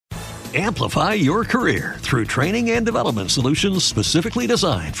Amplify your career through training and development solutions specifically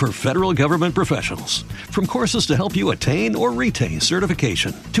designed for federal government professionals. From courses to help you attain or retain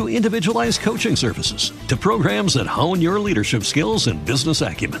certification, to individualized coaching services, to programs that hone your leadership skills and business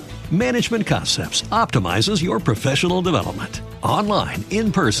acumen, Management Concepts optimizes your professional development. Online,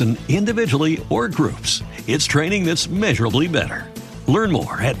 in person, individually, or groups, it's training that's measurably better. Learn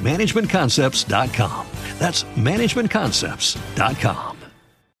more at managementconcepts.com. That's managementconcepts.com.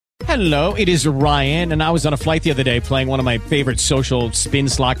 Hello, it is Ryan, and I was on a flight the other day playing one of my favorite social spin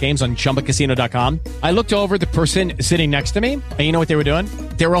slot games on ChumbaCasino.com. I looked over at the person sitting next to me, and you know what they were doing?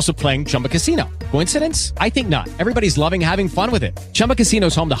 They were also playing Chumba Casino. Coincidence? I think not. Everybody's loving having fun with it. Chumba Casino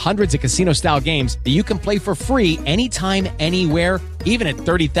is home to hundreds of casino-style games that you can play for free anytime, anywhere, even at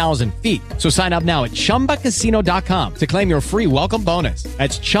 30,000 feet. So sign up now at ChumbaCasino.com to claim your free welcome bonus.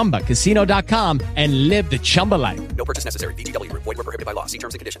 That's ChumbaCasino.com and live the Chumba life. No purchase necessary. VGW. Void where prohibited by law. See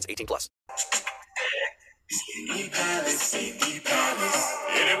terms and conditions. 18+. Sleepy Palace, Sleepy Palace.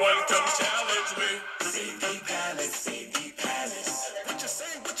 Anyone come challenge me? Sleepy Palace, Sleepy Palace. What you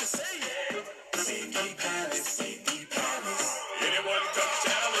say? What you say? Sleepy Palace, Sleepy Palace. Anyone come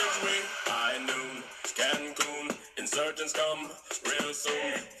challenge me? High noon, Cancun, insurgents come real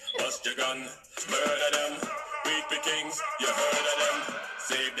soon. Bust your gun, murder them. We be kings, you heard of them.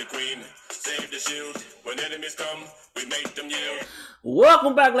 Save the queen, save the shield. When enemies come, we make them yield.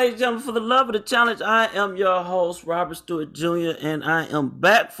 Welcome back, ladies and gentlemen, for the love of the challenge. I am your host, Robert Stewart Jr., and I am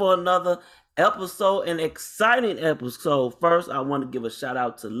back for another episode, an exciting episode. First, I want to give a shout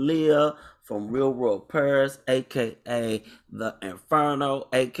out to Leah from Real World Paris, aka The Inferno,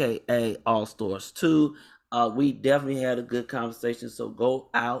 aka All Stars 2. We definitely had a good conversation, so go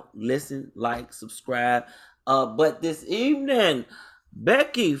out, listen, like, subscribe. But this evening,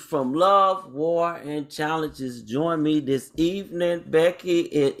 Becky from Love, War, and Challenges join me this evening. Becky,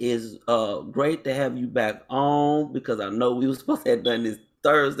 it is great to have you back on because I know we were supposed to have done this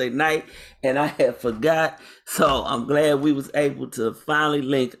Thursday night and I had forgot. So I'm glad we was able to finally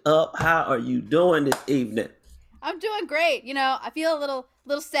link up. How are you doing this evening? I'm doing great. You know, I feel a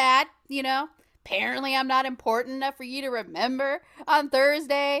little sad, you know. Apparently, I'm not important enough for you to remember on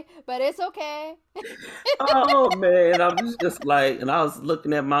Thursday, but it's okay. Oh, man, I'm just like, and I was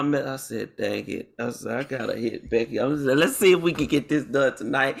looking at my I said, dang it. I said, I gotta hit Becky. I was like, let's see if we can get this done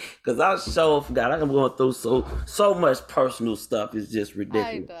tonight, because I sure forgot. I'm going through so much personal stuff. It's just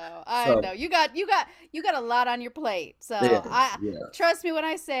ridiculous. I know. You got a lot on your plate. So trust me when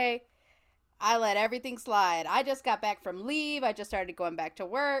I say I let everything slide. I just got back from leave. I just started going back to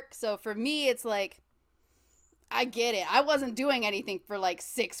work. So for me, it's like, I get it. I wasn't doing anything for like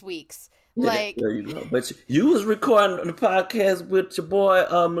 6 weeks. Like, there you go. But you was recording the podcast with your boy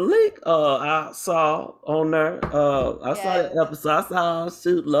Malik. I saw on there. I saw that episode. I saw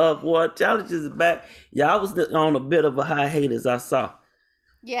Shoot Love War Challenges is back. Yeah, I was on a bit of a hiatus. I saw.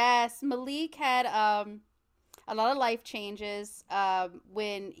 Yes, Malik had a lot of life changes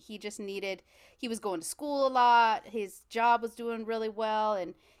when he just needed. He was going to school a lot. His job was doing really well,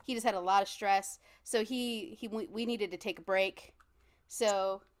 and he just had a lot of stress. So we needed to take a break.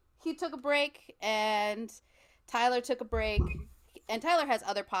 So he took a break, and Tyler took a break. And Tyler has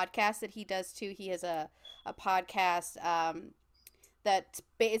other podcasts that he does too. He has a podcast that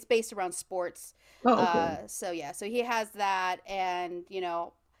it's based around sports. Oh, okay. So he has that, and you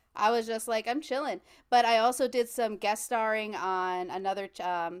know, I was just like, I'm chilling. But I also did some guest starring on another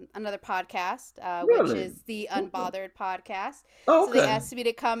podcast, Really? which is the Unbothered podcast. Oh, So okay. they asked me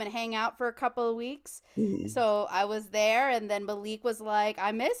to come and hang out for a couple of weeks. Mhm. So I was there, and then Malik was like,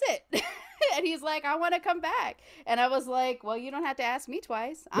 I miss it. And he's like, I want to come back. And I was like, well, you don't have to ask me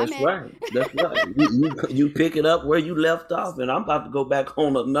twice. That's right. That's right. You pick it up where you left off, and I'm about to go back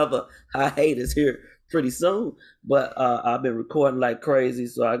on another hiatus here pretty soon. But I've been recording like crazy,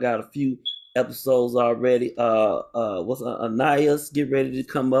 so I got a few episodes already. Anaya's get ready to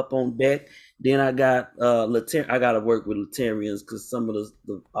come up on deck. Then I got I got to work with Latarians because some of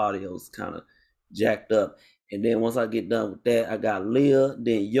the audio's kind of jacked up. And then once I get done with that, I got Leah,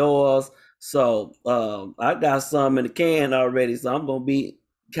 then yours. So I got some in the can already, so I'm gonna be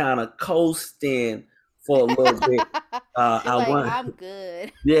kind of coasting for a little bit. I'm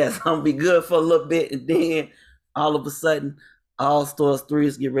good. Yes, I'm gonna be good for a little bit, and then all of a sudden, All Stars 3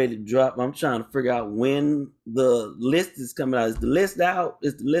 is getting ready to drop. I'm trying to figure out when the list is coming out. Is the list out?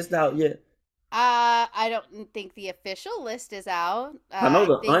 Is the list out yet? I don't think the official list is out. I know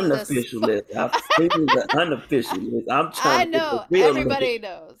the unofficial list. I've seen the unofficial list. I'm trying. I know everybody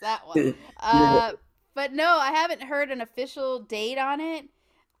knows that one. But no, I haven't heard an official date on it.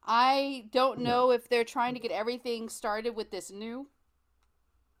 I don't know if they're trying to get everything started with this new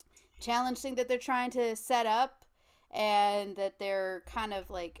challenge thing that they're trying to set up, and that they're kind of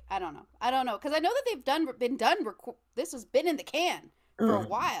like, I don't know, because I know that this has been in the can for a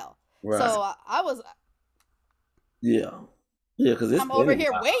while. Right. So I was Yeah, because I'm over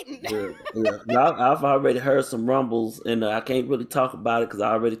here waiting. Yeah. I've already heard some rumbles, and I can't really talk about it because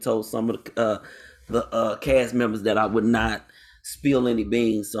I already told some of the cast members that I would not spill any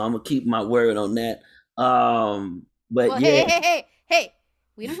beans. So I'm gonna keep my word on that. But Well, yeah. hey,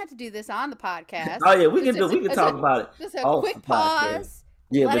 we don't have to do this on the podcast. Oh yeah, we can talk about it. Just a off quick the podcast. pause.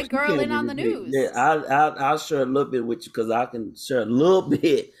 Yeah, Let but a girl in on the news. Yeah, I'll share a little bit with you because I can share a little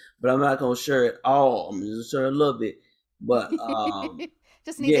bit, but I'm not gonna share it all. I'm just share a little bit. But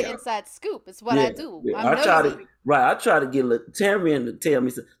just need the inside scoop. It's what I do. Yeah. I'm nosy. I try to get Latarian to tell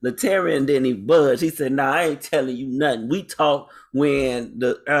me. Latarian didn't even budge. He said, "Nah, I ain't telling you nothing. We talk when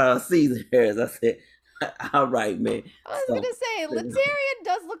the season airs." I said, "All right, man." I was gonna say, Latarian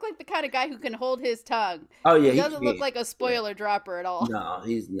does look like the kind of guy who can hold his tongue. Oh yeah, he doesn't look like a spoiler dropper at all. No,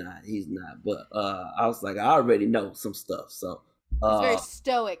 he's not. He's not. But I was like, I already know some stuff. So he's very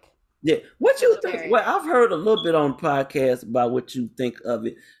stoic. Yeah. What you think? Well, I've heard a little bit on podcasts about what you think of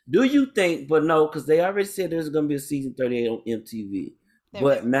it. Do you think? But no, because they already said there's going to be a season 38 on MTV.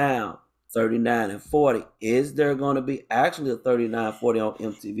 But now 39 and 40, is there going to be actually a 39-40 on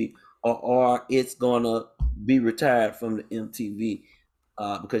MTV, or it's going to be retired from the MTV?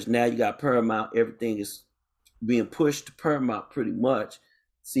 Because now you got Paramount. Everything is being pushed to Paramount pretty much,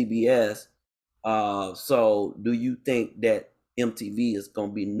 CBS. So do you think that MTV is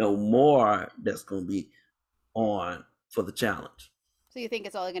going to be no more that's going to be on for the challenge? So you think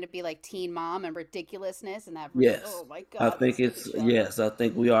it's all going to be like Teen Mom and ridiculousness and that? Yes. Oh my God. I think I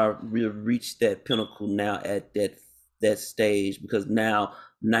think we've reached that pinnacle now at that stage, because now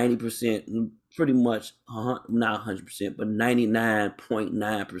 90%, pretty much, not 100%, but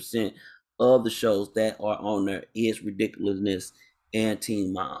 99.9% of the shows that are on there is ridiculousness and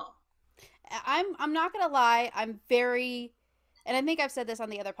Teen Mom. I'm not gonna lie. I'm very, and I think I've said this on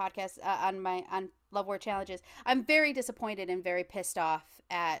the other podcast on Love War Challenges. I'm very disappointed and very pissed off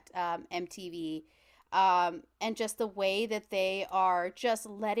at MTV, and just the way that they are just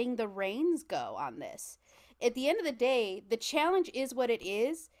letting the reins go on this. At the end of the day, the challenge is what it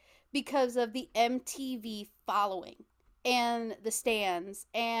is because of the MTV following and the stands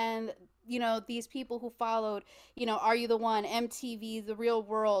and, you know, these people who followed, you know, Are You the One, MTV, The Real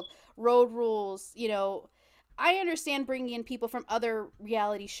World, Road Rules. You know, I understand bringing in people from other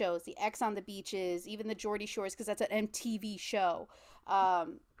reality shows, the X on the Beaches, even the Geordie Shores, because that's an MTV show. I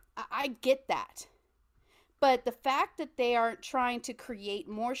get that. But the fact that they aren't trying to create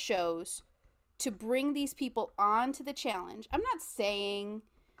more shows to bring these people onto the challenge, I'm not saying,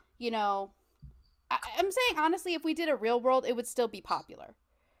 you know, I'm saying honestly, if we did a Real World, it would still be popular.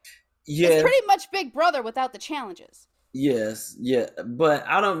 Yeah, it's pretty much Big Brother without the challenges. Yes, yeah, but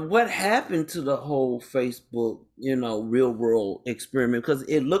what happened to the whole Facebook, you know, Real World experiment? Because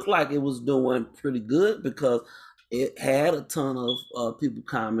it looked like it was doing pretty good, because it had a ton of people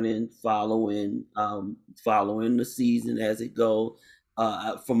commenting, following the season as it goes.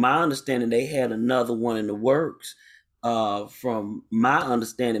 From my understanding, they had another one in the works. From my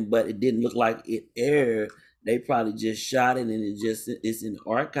understanding, but it didn't look like it aired. They probably just shot it and it's in the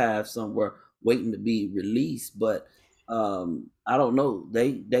archive somewhere waiting to be released. But I don't know.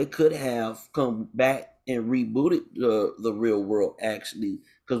 They could have come back and rebooted the Real World, actually,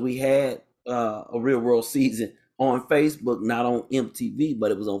 because we had a Real World season on Facebook, not on MTV, but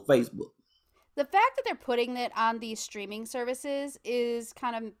it was on Facebook. The fact that they're putting it on these streaming services is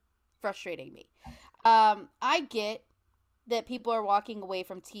kind of frustrating me. I get that people are walking away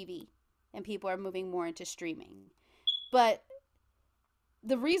from TV and people are moving more into streaming. But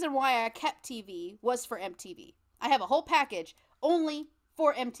the reason why I kept TV was for MTV. I have a whole package only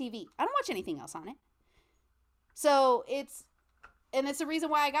for MTV. I don't watch anything else on it. So it's the reason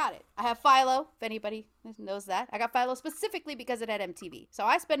why I got it. I have Philo, if anybody knows that. I got Philo specifically because it had MTV. So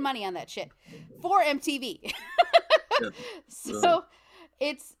I spend money on that shit for MTV. So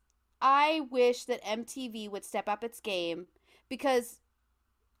I wish that MTV would step up its game, because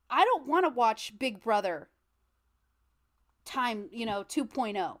I don't want to watch Big Brother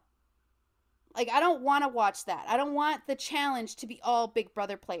 2.0. Like, I don't want to watch that. I don't want the challenge to be all Big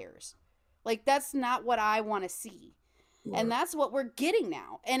Brother players. Like, that's not what I want to see. Right. And that's what we're getting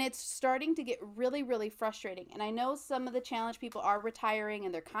now. And it's starting to get really, really frustrating. And I know some of the challenge people are retiring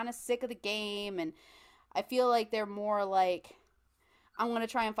and they're kind of sick of the game. And I feel like they're more like, I'm going to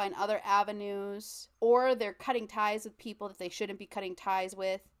try and find other avenues, or they're cutting ties with people that they shouldn't be cutting ties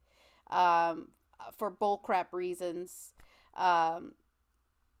with for bullcrap reasons.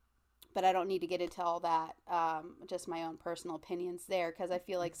 but I don't need to get into all that. Just my own personal opinions there, because I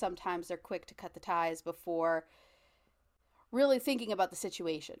feel like sometimes they're quick to cut the ties before really thinking about the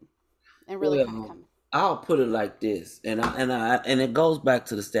situation and really kind of Well, coming. I'll put it like this, and it goes back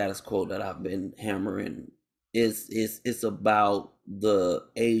to the status quo that I've been hammering. It's about the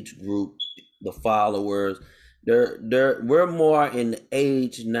age group, the followers. We're more in the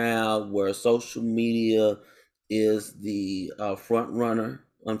age now where social media is the front runner.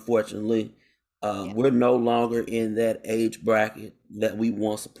 Unfortunately, Yeah. we're no longer in that age bracket that we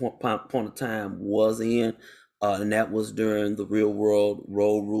once upon a time was in, and that was during the real world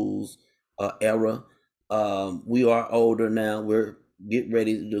road rules era. We are older now. We're getting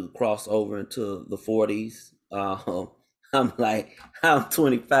ready to cross over into the 40s. I'm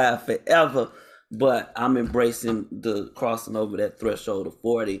 25 forever, but I'm embracing the crossing over that threshold of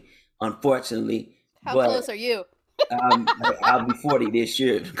 40. Unfortunately, How but close are you? I'll be 40 this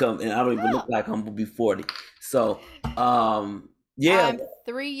year to come, and I don't even look Oh, like I'm gonna be 40. So, yeah. I'm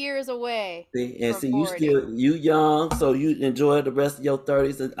 3 years away And from see, you 40. still young, so you enjoy the rest of your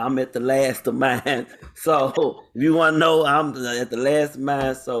 30s. And I'm at the last of mine. So if you want to know, I'm at the last of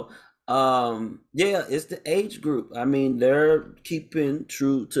mine. So yeah, it's the age group. I mean, they're keeping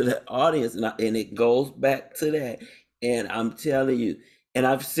true to the audience, and it goes back to that. And I'm telling you, and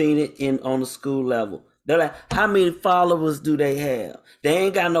I've seen it on the school level. They're like, how many followers do they have? They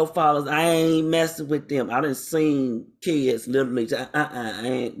ain't got no followers. I ain't messing with them. I done seen kids literally say, I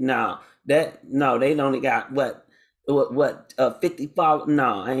ain't, no, they only got what 50 followers.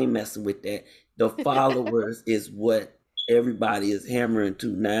 No, I ain't messing with that. The followers is what everybody is hammering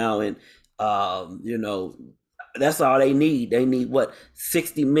to now, and that's all they need. They need what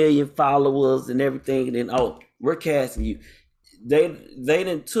 60 million followers and everything. And then we're casting you. They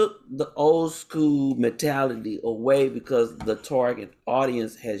didn't took the old school mentality away because the target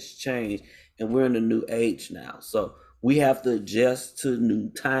audience has changed, and we're in a new age now. So we have to adjust to new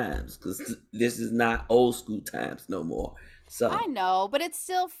times because this is not old school times no more. So I know, but it's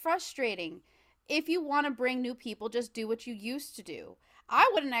still frustrating. If you want to bring new people, just do what you used to do. I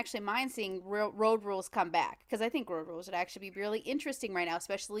wouldn't actually mind seeing road rules come back, because I think road rules would actually be really interesting right now,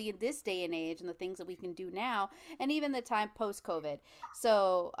 especially in this day and age and the things that we can do now, and even the time post COVID.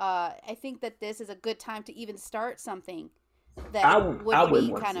 So I think that this is a good time to even start something I that I would wouldn't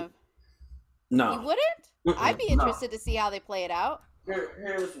be want to kind see. of. You No, wouldn't? I'd be no. interested to see how they play it out.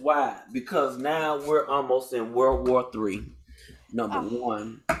 Here's why. Because now we're almost in World War III. Number Oh,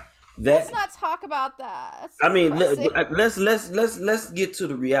 one, let's that not talk about that. That's I mean, depressing. let's get to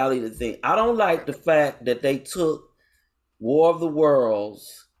the reality of the thing. I don't like the fact that they took War of the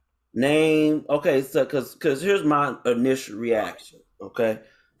Worlds name. Okay, so because here's my initial reaction. Okay,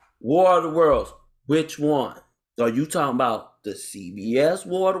 War of the Worlds. Which one? Are you talking about the CBS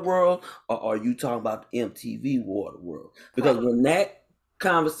War of the World, or are you talking about the MTV War of the World? Because Right. when that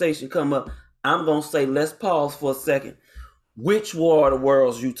conversation come up, I'm gonna say let's pause for a second. Which War of the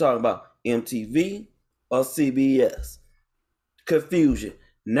Worlds you talking about? MTV or CBS? Confusion.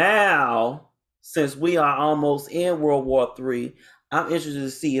 Now, since we are almost in World War III, I'm interested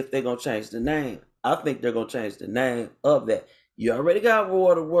to see if they're gonna change the name. I think they're gonna change the name of that. You already got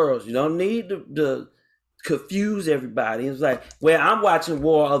War of the Worlds. You don't need to confuse everybody. It's like, well, I'm watching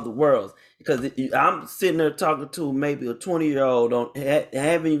War of the Worlds because I'm sitting there talking to maybe a 20-year-old on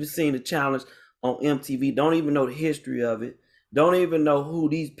haven't even seen the challenge on MTV. Don't even know the history of it. Don't even know who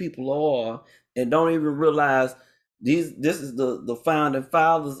these people are, and don't even realize this is the founding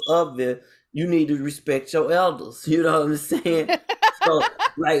fathers of it. You need to respect your elders. You know what I'm saying? So,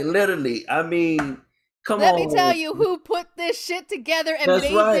 like, literally, I mean, come Let me on. tell you who put this shit together and That's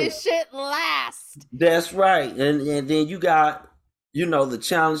made right. this shit last. That's right. And then you got, the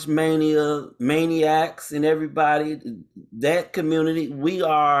challenge mania maniacs and everybody, that community. We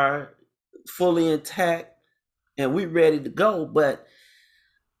are fully intact and we ready to go. But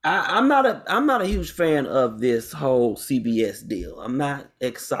I'm not a huge fan of this whole CBS deal. I'm not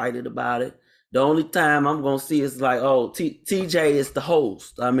excited about it. The only time I'm gonna see is like, oh, TJ is the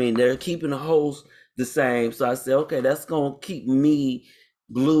host. I mean, they're keeping the host the same. So I said, okay, that's gonna keep me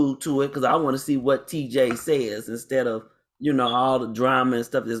glued to it because I want to see what TJ says instead of all the drama and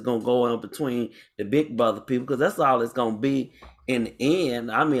stuff that's gonna go on between the Big Brother people because that's all it's gonna be in the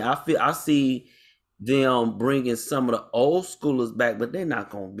end. I mean, I see them bringing some of the old schoolers back, but they're not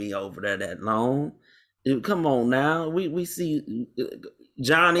gonna be over there that long. Come on now, we see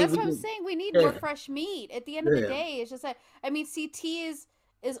Johnny. That's what I'm saying. We need more Yeah, fresh meat. At the end of the yeah, day, it's just like, I mean, CT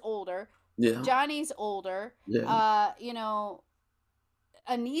is older. yeah, Johnny's older. yeah.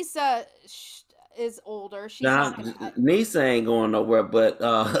 Anissa, is older. She's Now, not gonna, Nisa ain't going nowhere, but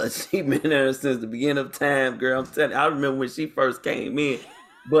she been there since the beginning of time, girl. I'm telling you, I remember when she first came in,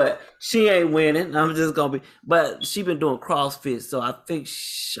 but she ain't winning. I'm just gonna be, but she been doing CrossFit, so I think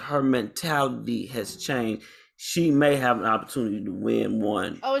her mentality has changed. She may have an opportunity to win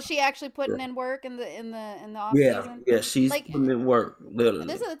one. oh, is she actually putting in work in the off Yeah, season? yeah, she's Like, putting in work, literally.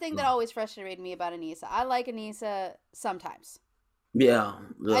 this is the thing that always frustrated me about Anissa. I like Anissa sometimes. Yeah, I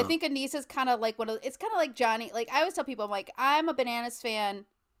yeah. think Anissa's kind of like it's kind of like Johnny. Like, I always tell people, I'm like, I'm a Bananas fan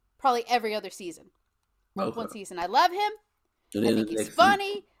probably every other season. Okay. One season I love him. And I then think the he's next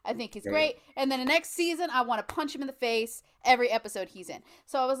funny. I think he's Yeah. great. And then the next season, I want to punch him in the face every episode he's in.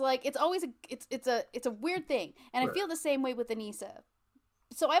 So I was like, it's always it's a weird thing. And I Right. feel the same way with Anissa.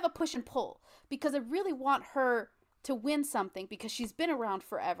 So I have a push and pull because I really want her to win something because she's been around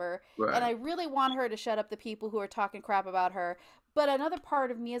forever. Right. And I really want her to shut up the people who are talking crap about her. But another part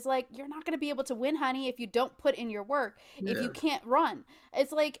of me is like, you're not going to be able to win, honey, if you don't put in your work, if you Yeah. can't run.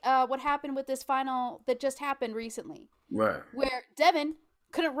 It's like what happened with this final that just happened recently, Right, where Devin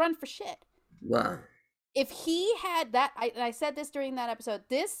couldn't run for shit. right. If he had that, and I said this during that episode,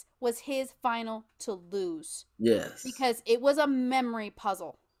 this was his final to lose Yes. because it was a memory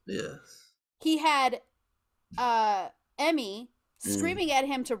puzzle. Yes. He had Emmy screaming at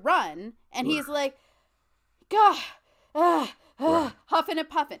him to run, and he's like, God, huffing and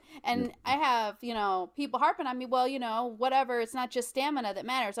puffing. And I have, people harping on me, well, whatever, it's not just stamina that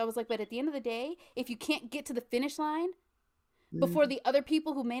matters. I was like, but at the end of the day, if you can't get to the finish line before the other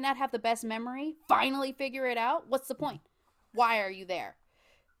people who may not have the best memory finally figure it out, what's the point? Why are you there?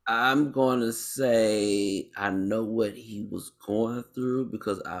 I'm going to say I know what he was going through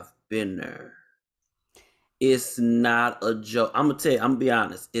because I've been there. It's not a joke. I'm gonna be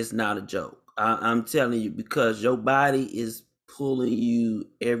honest. It's not a joke. I'm telling you because your body is pulling you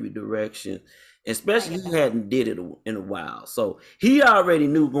every direction. Especially he hadn't did it in a while, so he already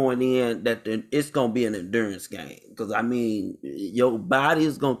knew going in that it's gonna be an endurance game. Because I mean, your body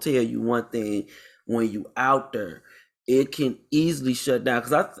is gonna tell you one thing when you out there. It can easily shut down.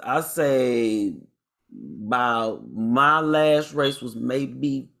 Because I say, about my last race was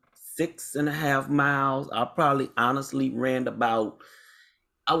maybe 6.5 miles. I probably honestly ran about,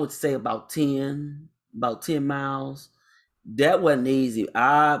 I would say about 10 miles. That wasn't easy.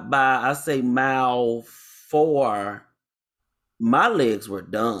 I say mile 4, my legs were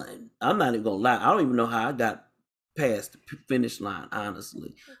done. I'm not even gonna lie. I don't even know how I got past the finish line,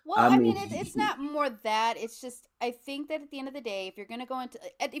 honestly. Well, I mean, it's not more that. It's just, I think that at the end of the day, if you're going to go into,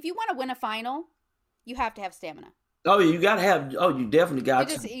 if you want to win a final, you have to have stamina. Oh, you gotta have. Oh, you definitely got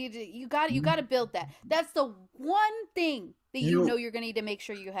You got to build that. That's the one thing that you're going to need to make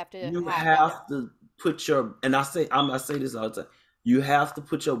sure you have to. You have to put your, and I say this all the time. You have to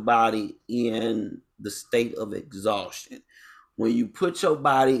put your body in the state of exhaustion. When you put your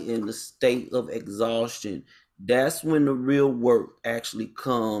body in the state of exhaustion, that's when the real work actually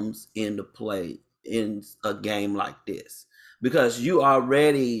comes into play in a game like this. Because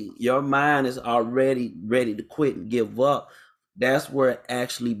your mind is already ready to quit and give up. That's where it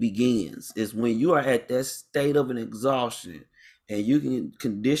actually begins, is when you are at that state of an exhaustion and you can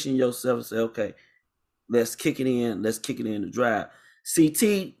condition yourself and say, okay, let's kick it in to drive.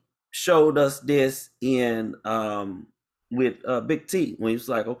 CT showed us this in with Big T when he was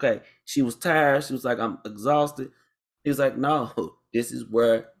like, okay, she was tired. She was like, I'm exhausted. He was like, no, this is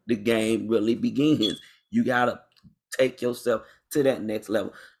where the game really begins. You got to take yourself to that next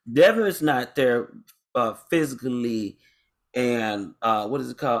level. Devin is not there physically and what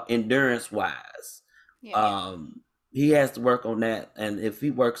is it called? Endurance wise. Yeah. He has to work on that. And if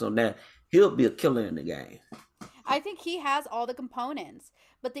he works on that, he'll be a killer in the game. I think he has all the components.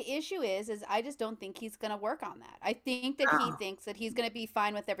 But the issue is I just don't think he's going to work on that. I think that he thinks that he's going to be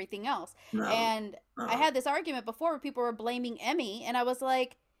fine with everything else. And I had this argument before where people were blaming Emmy, and I was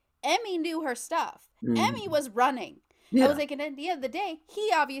like, Emmy knew her stuff. Emmy was running. I was like, and at the end of the day, he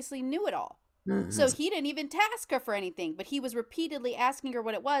obviously knew it all. So he didn't even task her for anything, but he was repeatedly asking her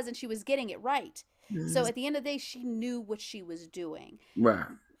what it was, and she was getting it right. So at the end of the day, she knew what she was doing. Right.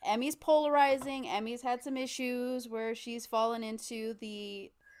 Emmy's polarizing. Emmy's had some issues where she's fallen into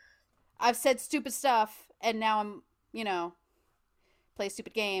I've said stupid stuff and now I'm, play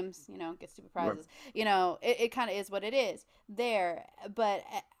stupid games, get stupid prizes. Right. It kind of is what it is there. But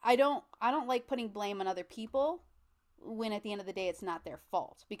I don't like putting blame on other people when at the end of the day it's not their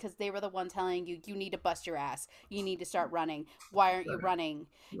fault, because they were the one telling you need to bust your ass. You need to start running. Why aren't you running?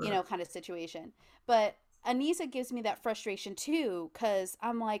 Right. Kind of situation. But Anissa gives me that frustration too, because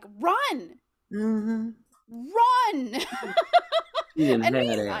I'm like, run! Run! She didn't And have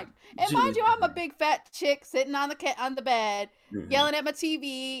me, that. and mind you, I'm a big fat chick sitting on the bed, Mhm. yelling at my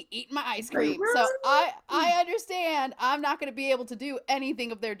TV, eating my ice cream. So I understand I'm not going to be able to do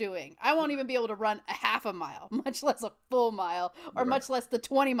anything of their doing. I won't even be able to run a half a mile, much less a full mile, or much less the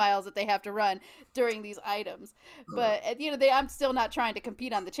 20 miles that they have to run during these items. But at the end of the day, I'm still not trying to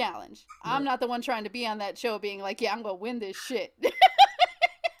compete on the challenge. I'm not the one trying to be on that show being like, yeah, I'm going to win this shit.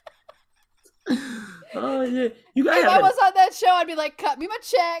 Oh yeah, you gotta If have I that. was on that show, I'd be like, cut me my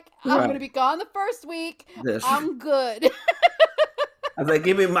check. I'm Right. going to be gone the first week. That's I'm good. I was like,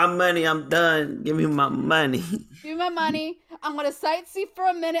 give me my money. I'm done. Give me my money. Give me my money. I'm going to sightsee for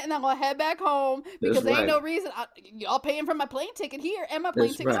a minute and then I'm going to head back home because That's there ain't right. no reason. Y'all paying for my plane ticket here and my plane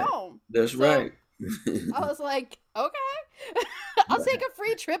That's ticket right. home. That's So, right. I was like, okay. I'll take a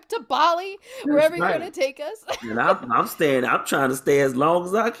free trip to Bali, wherever you're right. going to take us. And I'm staying. I'm trying to stay as long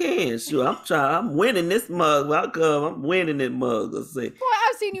as I can. Sure, I'm winning this mug. When I come, I'm winning this mug. Let's see. Boy,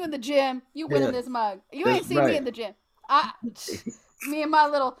 I've seen you in the gym. You winning Yeah. this mug. You That's ain't seen right. me in the gym. Me and my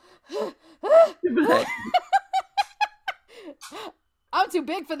little... Like, I'm too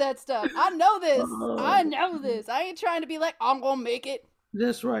big for that stuff. I know this. Oh. I know this. I ain't trying to be like, I'm going to make it.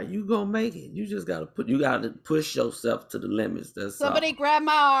 that's right. You gonna make it. You just gotta push yourself to the limits. That's Somebody grab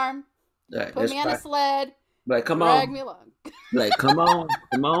my arm, all. Right, put that's me on a right. sled, Like, come drag on. me along. Like, come on.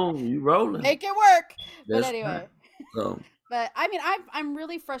 You rolling. Make it work. But That's anyway. right. So, But I mean, I'm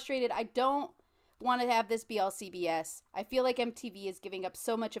really frustrated. I don't want to have this be all CBS. I feel like MTV is giving up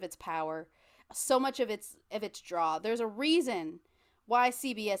so much of its power, so much of its draw. There's a reason why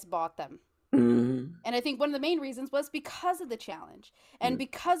CBS bought them. mhm. And I think one of the main reasons was because of the challenge and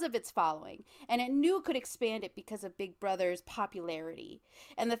because of its following. And it knew it could expand it because of Big Brother's popularity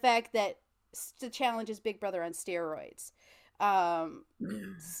and the fact that the challenge is Big Brother on steroids.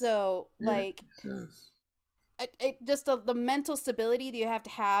 So, like, Yes. just the mental stability that you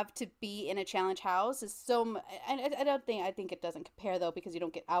have to be in a challenge house is so. I think it doesn't compare though because you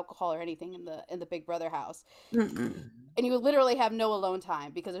don't get alcohol or anything in the Big Brother house, Mm-mm. and you literally have no alone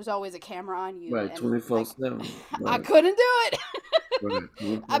time because there's always a camera on you. Right, and 24/7. I couldn't do it.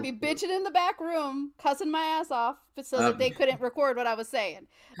 Right. I'd be bitching in the back room, cussing my ass off, so that they couldn't record what I was saying.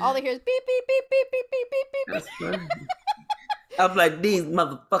 All they hear is beep beep beep beep beep beep beep beep. That's right. I'm like, these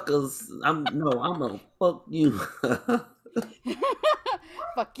motherfuckers. I'm gonna fuck you.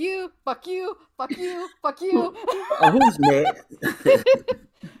 Fuck you, fuck you, fuck you, fuck you. Who's next?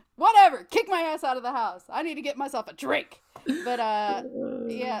 Whatever, kick my ass out of the house. I need to get myself a drink. But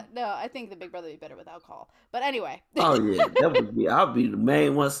yeah, no, I think the Big Brother would be better with alcohol. But anyway. Oh yeah, that would be. I'll be the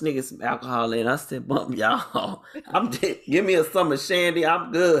main one sneaking some alcohol in. I said, "Bump y'all. Give me a summer shandy.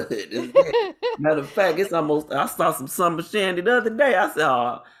 I'm good." Matter of fact, it's almost. I saw some summer shandy the other day. I said,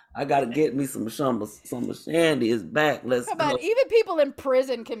 "Oh, I gotta get me some summer shandy. It's back. Let's Come go." on, even people in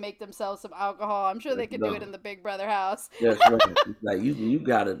prison can make themselves some alcohol. I'm sure they can do it in the Big Brother house. That's right. It's like you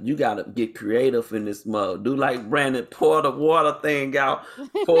gotta get creative in this mode. Do like Brandon, pour the water thing out,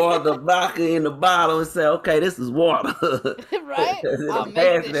 pour the vodka in the bottle, and say, "Okay, this is water." Right? I'll make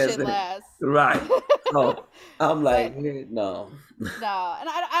Pass this shit that. last. Right. So I'm like, no. No, and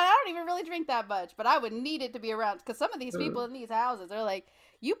I don't even really drink that much, but I would need it to be around because some of these people in these houses, they're like,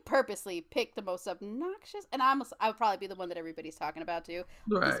 you purposely pick the most obnoxious, and I would probably be the one that everybody's talking about too.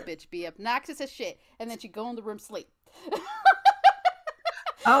 Right. This bitch be obnoxious as shit, and then she go in the room sleep.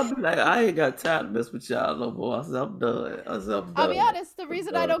 I'll be like, I ain't got time to mess with y'all no more. I said, I'm done. I'll be honest, the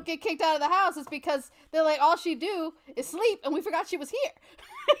reason I don't get kicked out of the house is because they're like, all she do is sleep, and we forgot she was here.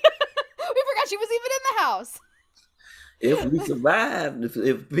 We forgot she was even in the house. If we survive,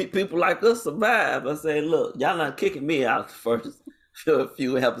 if people like us survive, I say, look, y'all not kicking me out the first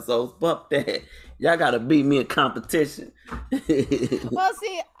few episodes. Bump that. Y'all gotta beat me in competition. Well,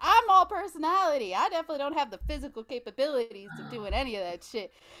 see, I'm all personality. I definitely don't have the physical capabilities of doing any of that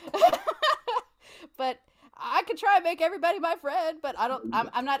shit. But I could try and make everybody my friend, but I don't.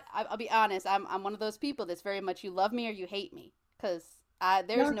 I'm not. I'll be honest. I'm one of those people that's very much you love me or you hate me, because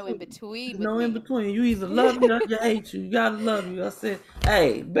there's no in between. No in between. You either love me or you hate you. You gotta love you. I said,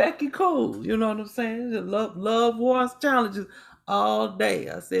 hey, Becky Cole. You know what I'm saying? Love wars challenges all day.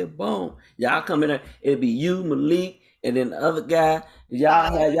 I said, boom. Y'all come in there. It'll be you, Malik, and then the other guy.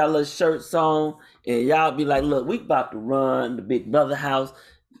 Y'all have y'all little shirts on, and y'all be like, look, we about to run the Big Brother house.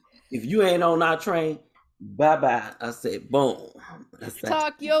 If you ain't on our train, bye-bye. I said, boom. I said,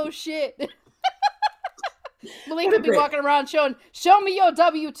 Talk your shit. Malik could be walking around show me your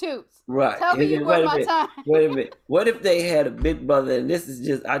W-2s. right. Tell me you worth my time. Wait a minute. What if they had a Big Brother,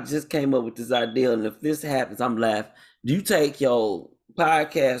 and I just came up with this idea, and if this happens, I'm laughing. Do you take your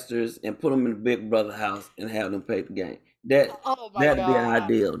podcasters and put them in the Big Brother house and have them play the game? That Oh my that'd be god.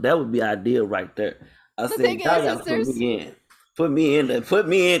 ideal. That would be ideal right there. I The said, thing y'all is gotta put there's me in. Put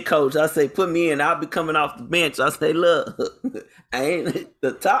me in, coach. I say, put me in. I'll be coming off the bench. I say, look, I ain't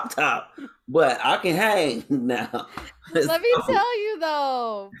the top, but I can hang now. Let me So, tell you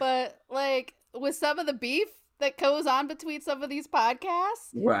though, but like with some of the beef that goes on between some of these podcasts,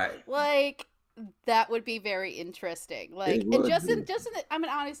 right. like that would be very interesting. Like, It and would be. I mean,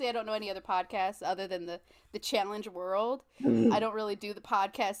 honestly, I don't know any other podcasts other than the challenge world. I Mhm, don't really do the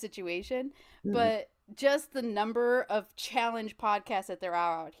podcast situation, mhm. but just the number of challenge podcasts that there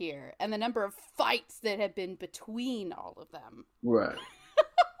are out here and the number of fights that have been between all of them. Right.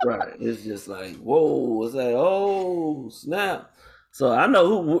 Right. It's just like, whoa, it's like, oh, snap. So I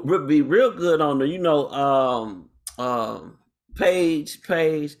know who would be real good on the, Paige,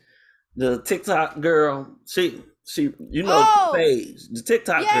 the TikTok girl. Oh, Paige, the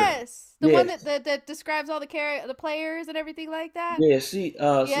TikTok girl. yes, the one Yeah, that describes all the players and everything like that. yeah, she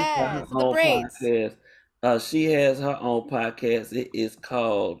got her Yes, the own braids. podcast. She has her own podcast. It is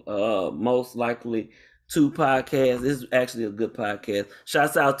called Most Likely to Podcast. This is actually a good podcast.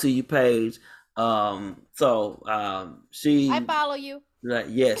 Shouts out to you, Paige. I She follow you. like,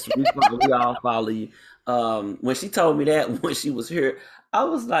 yes, we all follow you. When she told me that when she was here, I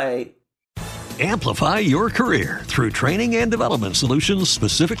was like, Amplify your career through training and development solutions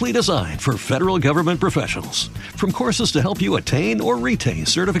specifically designed for federal government professionals. From courses to help you attain or retain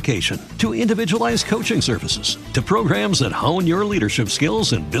certification, to individualized coaching services, to programs that hone your leadership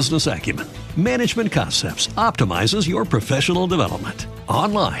skills and business acumen, Management Concepts optimizes your professional development.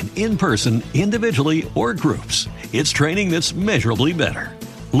 Online, in person, individually, or groups, it's training that's measurably better.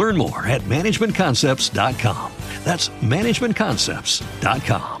 Learn more at managementconcepts.com. That's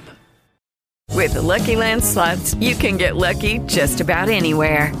managementconcepts.com. With the Lucky Land Slots, you can get lucky just about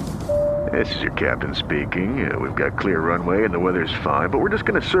anywhere. This is your captain speaking. We've got clear runway and the weather's fine, but we're just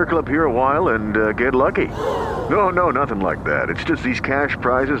going to circle up here a while and get lucky. No, nothing like that. It's just these cash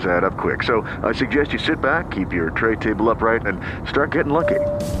prizes add up quick. So I suggest you sit back, keep your tray table upright, and start getting lucky.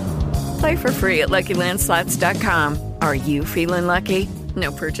 Play for free at LuckyLandSlots.com. Are you feeling lucky?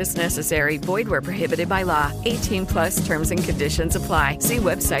 No purchase necessary. Void where prohibited by law. 18 plus terms and conditions apply. See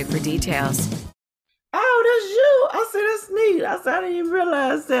website for details. oh, that's you. I said, that's neat. I said, I didn't even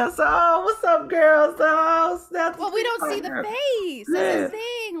realize that. I said, oh, what's up, girls? Oh, snap. Well, we don't see the face. That's Yeah. the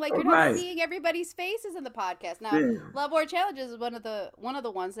thing. Like you're Right. not seeing everybody's faces in the podcast. Now, Yeah. Love War Challenges is one of the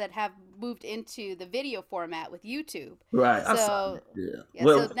ones that have moved into the video format with YouTube. Right. I saw So that. Yeah. yeah,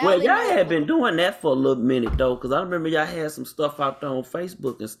 Well, so now well, they y'all know had what been the- doing that for a little minute though, because I remember y'all had some stuff out there on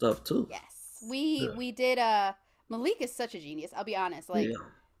Facebook and stuff too. Yes, Yeah. we did. Malik is such a genius. I'll be honest. Like Yeah.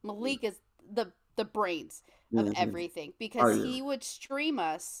 Malik is the brains of Mhm. everything Oh because yeah. he would stream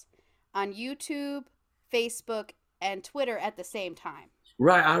us on YouTube, Facebook, and Twitter at the same time.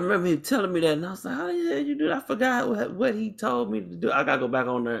 Right. I remember him telling me that, and I was like, "How the hell you do that?" I forgot what he told me to do. I gotta go back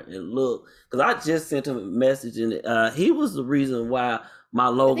on there and look because I just sent him a message, and he was the reason why my I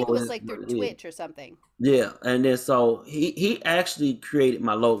logo think it was is like through what it is. Twitch or something. Yeah, and then so he actually created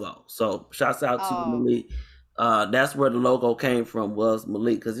my logo. So shouts out to you, Oh, Malik. That's where the logo came from, was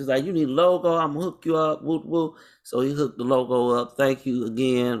Malik, because he's like, you need a logo, I'm gonna hook you up, woo woo. So he hooked the logo up. Thank you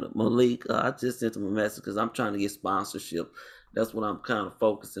again, Malik. I just sent him a message because I'm trying to get sponsorship. That's what I'm kind of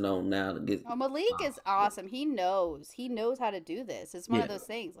focusing on now to get oh, Malik is sponsorship. awesome. He knows how to do this. It's one of Yeah, those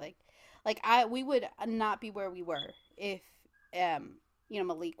things. Like we would not be where we were if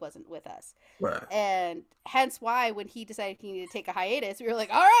Malik wasn't with us. right. And hence why when he decided he needed to take a hiatus, we were like,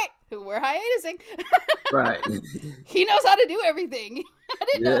 all right, we're hiatusing. Right. He knows how to do everything. I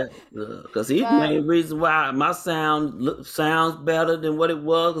didn't know. Yeah, because he's the But main reason why my sounds better than what it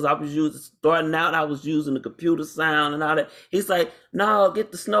was. Because I was starting out, I was using the computer sound and all that. He's like, "No,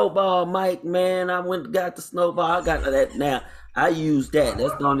 get the snowball mic, man." I went and got the snowball. I got that now. I use that.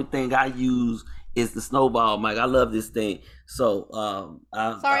 That's the only thing I use is the snowball mic. I love this thing. So,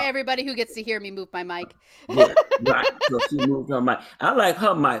 sorry, everybody who gets to hear me move my mic. yeah, right. So she moved her mic. I like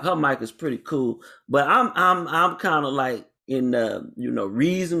her mic. Her mic is pretty cool. But I'm kind of like in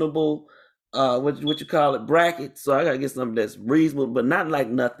reasonable what you call it, bracket. So I gotta get something that's reasonable, but not like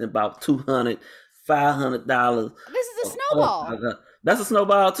nothing about $200, $500. This is a snowball. That's a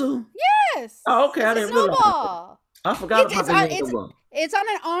snowball too. Yes, Oh, okay. I it's a didn't realize that. snowball. I forgot It's about it's the on it's snowball. it's on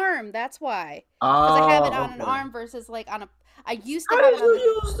an arm. That's why. Because I have it Oh, on an okay. arm versus like on a. I used to How have did it on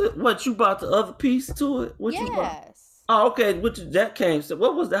you use it? What, you bought the other piece to it? What you bought? Yes. Oh, okay. That came. So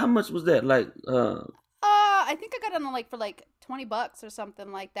what was that? How much was that? Like, I think I got it on like for like $20 or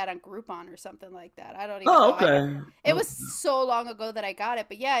something like that on Groupon or something like that. I don't even oh, know. okay. It was so long ago that I got it,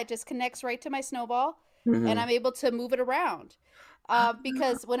 but yeah, it just connects right to my snowball. and I'm able to move it around.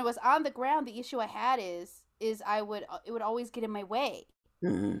 Because when it was on the ground, the issue I had is it would always get in my way.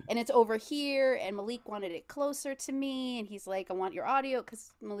 And it's over here, and Malik wanted it closer to me, and he's like, I want your audio,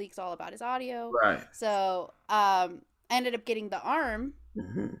 because Malik's all about his audio. Right. So I ended up getting the arm,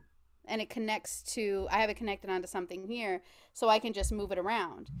 and it connects to, I have it connected onto something here, so I can just move it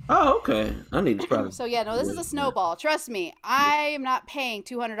around. Oh, okay. I need to probably. So yeah, no, this is a snowball. Trust me, I am not paying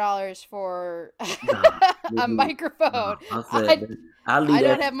 $200 for a microphone. I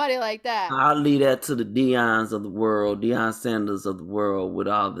don't have money like that. I'll leave that to the Deions of the world, Deion Sanders of the world, with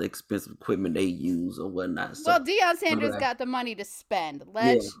all the expensive equipment they use or whatnot. So, well, Deion Sanders got the money to spend.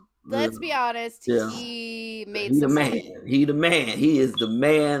 Let's be honest. He made some money. He the man. He is the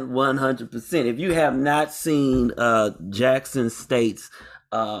man 100%. If you have not seen Jackson State's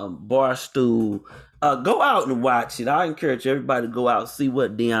Barstool, go out and watch it. I encourage everybody to go out and see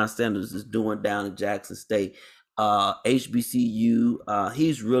what Deion Sanders is doing down in Jackson State. HBCU,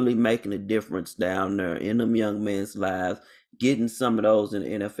 he's really making a difference down there in them young men's lives, getting some of those in the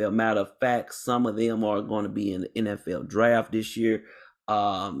NFL. Matter of fact, some of them are going to be in the NFL draft this year.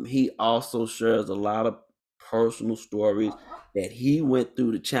 He also shares a lot of personal stories that he went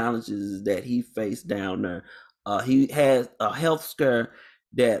through, the challenges that he faced down there. He had a health scare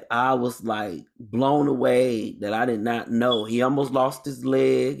that I was like blown away, that I did not know. He almost lost his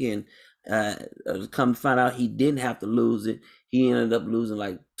leg, and come to find out he didn't have to lose it. He ended up losing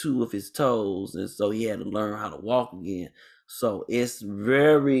like 2 of his toes, and so he had to learn how to walk again. So it's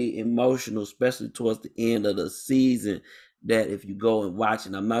very emotional, especially towards the end of the season, that if you go and watch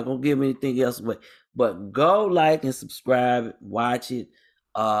it, I'm not going to give anything else away, but go like and subscribe, watch it.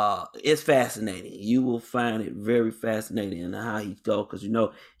 It's fascinating. You will find it very fascinating in how he go, because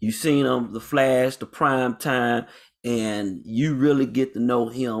you've seen him, the Flash, the Prime Time, and you really get to know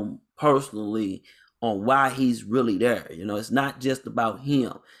him personally on why he's really there. It's not just about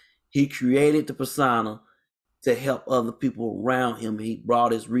him. He created the persona to help other people around him. He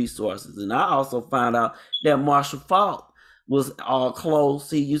brought his resources. And I also found out that Marshall Faulk was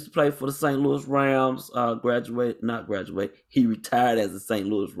close. He used to play for the St. Louis Rams, he retired as a St.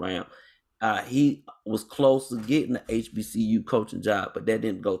 Louis Ram. He was close to getting the HBCU coaching job, but that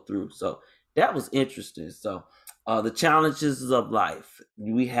didn't go through. So that was interesting. So the challenges of life,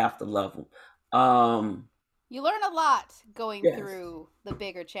 we have to love them. You learn a lot going through the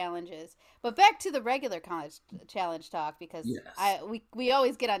bigger challenges. But back to the regular college challenge talk, because we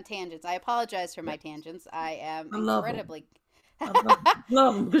always get on tangents. I apologize for my tangents. I am incredibly... I love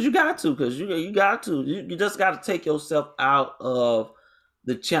them, because you got to. You just got to take yourself out of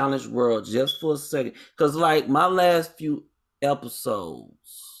the challenge world just for a second. Because like my last few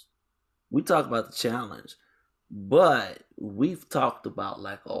episodes, we talked about the challenge, but we've talked about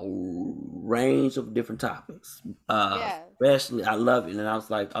like a range of different topics. Especially, I love it. And I was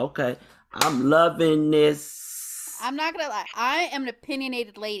like, okay, I'm loving this. I'm not going to lie. I am an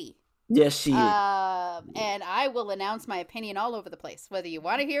opinionated lady. Yes, she is. And I will announce my opinion all over the place, whether you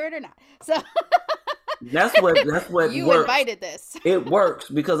want to hear it or not. So that's what you works. Invited this. It works,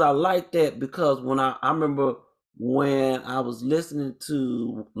 because I like that, because when I remember when I was listening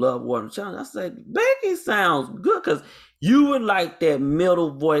to Love Water Challenge, I said, Becky sounds good, because you were like that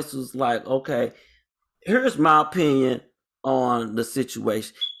middle voice was like, okay, here's my opinion on the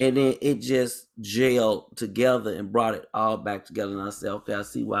situation, and then it just gelled together and brought it all back together. And I said, okay, I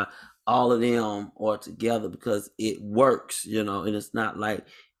see why all of them are together, because it works, and it's not like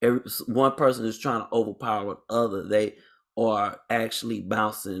one person is trying to overpower the other. They are actually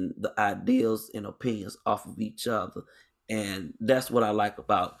bouncing the ideas and opinions off of each other, and that's what I like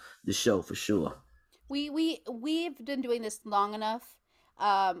about the show for sure. We've been doing this long enough.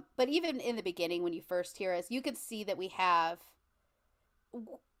 But even in the beginning, when you first hear us, you could see that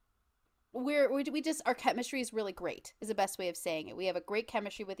our chemistry is really great, is the best way of saying it. We have a great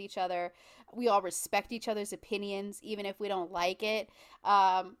chemistry with each other. We all respect each other's opinions, even if we don't like it.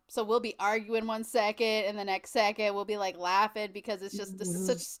 So we'll be arguing one second, and the next second we'll be like laughing, because it's just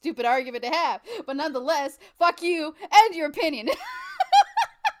such a stupid argument to have. But nonetheless, fuck you and your opinion.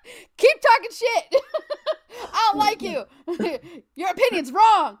 Keep talking shit. I don't like you. Your opinion's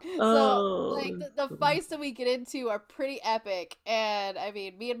wrong. So like the fights that we get into are pretty epic. And I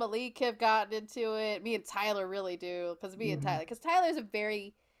mean, me and Malik have gotten into it. Me and Tyler really do. Because Tyler's a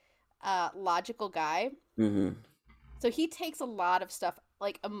very logical guy. Mm-hmm. So he takes a lot of stuff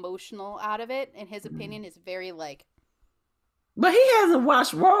like emotional out of it. And his opinion is very like. But he hasn't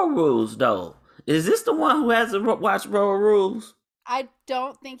watched Royal Rules though. Is this the one who hasn't watched Royal Rules? I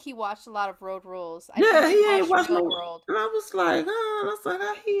don't think he watched a lot of Road Rules. I Yeah, think he ain't watched Real no. World. And I was like, I was like,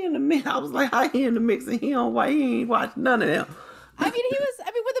 how he in the mix? I was like, how he in the mix and he don't why he ain't watched none of them. I mean,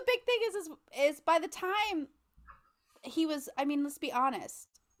 what the big thing is by the time he was, I mean, let's be honest.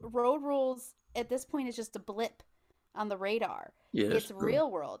 Road Rules at this point is just a blip on the radar. Yeah, that's It's true.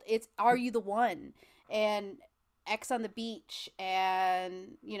 Real World. It's Are You the One? And X on the Beach,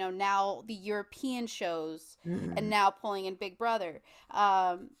 and now the European shows, and now pulling in Big Brother.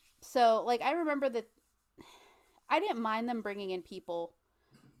 So like I remember that I didn't mind them bringing in people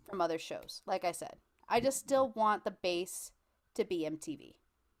from other shows. Like I said, I just still want the base to be MTV.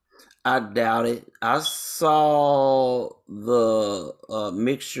 I doubt it. I saw the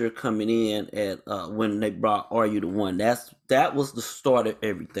mixture coming in at when they brought Are You the One. That was the start of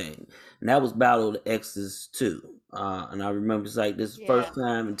everything. And that was Battle of the Exes too. And I remember it's like this is the first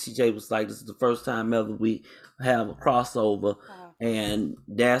time, and TJ was like, this is the first time ever we have a crossover. And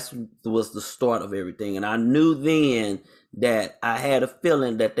that was the start of everything. And I knew then that I had a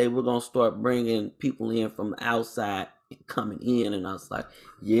feeling that they were going to start bringing people in from the outside coming in. And I was like,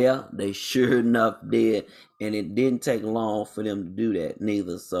 yeah, they sure enough did. And it didn't take long for them to do that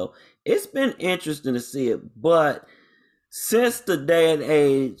neither. So it's been interesting to see it. But since the day and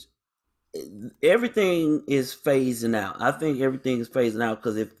age, everything is phasing out. I think everything is phasing out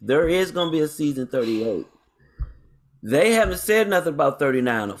because if there is going to be a season 38, they haven't said nothing about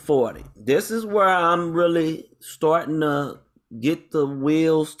 39 or 40. This is where I'm really starting to get the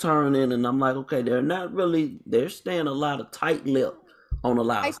wheels turning, and I'm like, okay, they're staying a lot of tight lip on a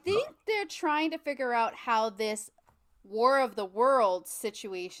lot of stuff. I think they're trying to figure out how this War of the Worlds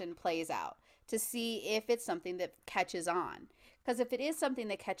situation plays out to see if it's something that catches on. Because if it is something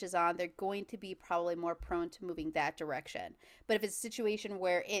that catches on, they're going to be probably more prone to moving that direction. But if it's a situation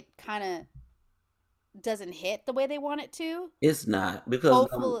where it kind of doesn't hit the way they want it to, it's not, because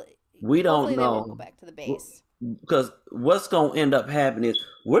we don't know. They will go back to the base. Because what's going to end up happening is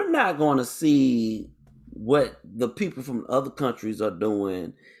we're not going to see what the people from other countries are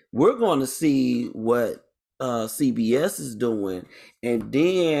doing. We're going to see what CBS is doing. And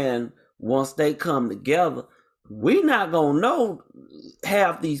then once they come together, we're not going to know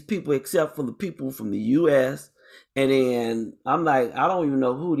half these people except for the people from the U.S. And then I'm like, I don't even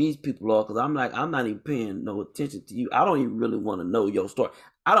know who these people are because I'm like, I'm not even paying no attention to you. I don't even really want to know your story.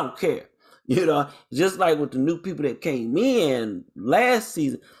 I don't care. Just like with the new people that came in last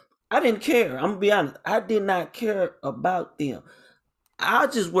season, I didn't care. I'm going to be honest. I did not care about them. I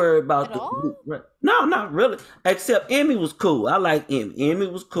just worried about No, not really. Except Emmy was cool. I like Emmy. Emmy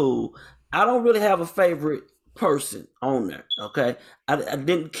was cool. I don't really have a favorite person on there, okay? I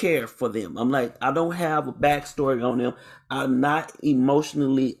didn't care for them. I'm like, I don't have a backstory on them. I'm not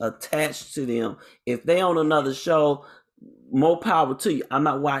emotionally attached to them. If they on another show, more power to you. I'm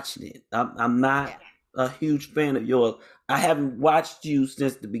not watching it. I'm not a huge fan of yours. I haven't watched you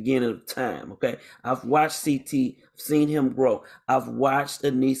since the beginning of time, okay? I've watched CT, seen him grow. I've watched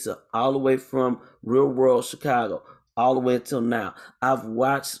Anissa all the way from Real World Chicago all the way until now. I've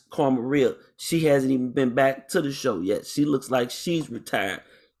watched Carmaria. She hasn't even been back to the show yet. She looks like she's retired.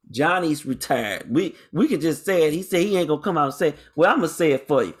 Johnny's retired. We can just say it. He said he ain't gonna come out and say it. Well, I'm gonna say it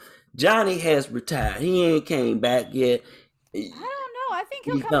for you. Johnny has retired. He ain't came back yet. I don't know. I think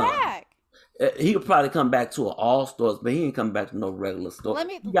he'll come back. He'll probably come back to an All-Stars, but he ain't come back to no regular store.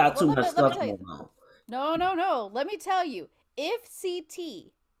 He got too much stuff going on. No. Let me tell you. If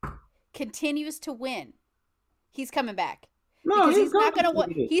CT continues to win, he's coming back. No, because he's not gonna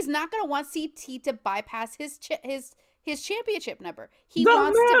want CT to bypass his championship number. He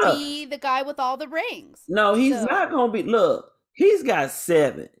wants to be the guy with all the rings. No, he's not gonna be. Look, he's got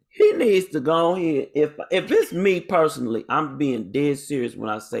 7. He needs to go here. If it's me personally, I'm being dead serious when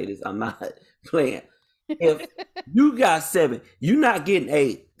I say this. I'm not playing. If you got 7, you're not getting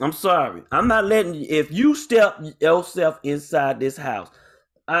 8. I'm sorry. I'm not letting you. If you step yourself inside this house,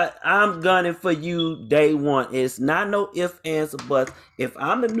 I'm gunning for you day one. It's not no ifs, ands, or buts. If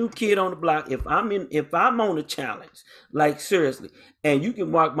I'm the new kid on the block, if I'm on a challenge, like seriously, and you can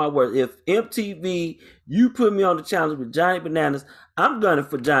mark my words, if MTV, you put me on the challenge with Johnny Bananas, I'm gunning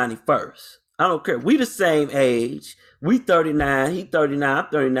for Johnny first. I don't care. We the same age. We 39. He 39. I'm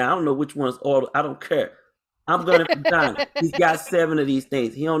 39. I don't know which one's older. I don't care. I'm gunning for Johnny. He's got 7 of these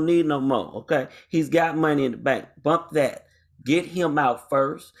things. He don't need no more. Okay. He's got money in the bank. Bump that. Get him out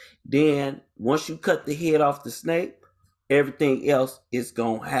first. Then once you cut the head off the snake, everything else is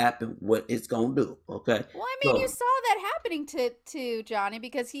gonna happen. What it's gonna do. Okay. Well, I mean, you saw that happening to Johnny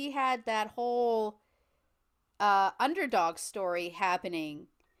because he had that whole underdog story happening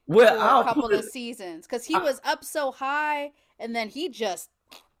for a couple of seasons because he was up so high and then he just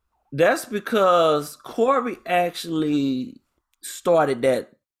That's because Corey actually started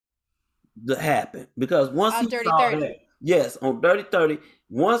that to happen. Because once on he Dirty saw 30. that, yes, on Dirty 30,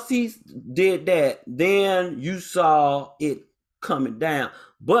 once he did that, then you saw it coming down.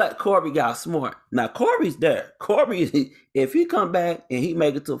 But Corey got smart. Now Corey's there. Corey, if he come back and he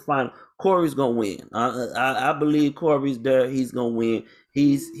make it to the final, Corey's gonna win. I believe Corey's there. He's gonna win.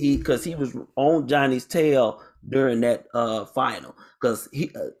 Because he was on Johnny's tail during that final. Because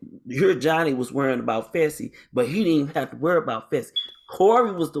here Johnny was worrying about Fessy, but he didn't even have to worry about Fessy.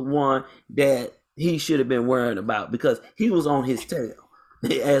 Corey was the one that he should have been worrying about because he was on his tail.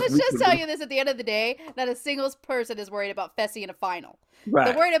 Let's just tell you this: at the end of the day, not a single person is worried about Fessy in a final. Right.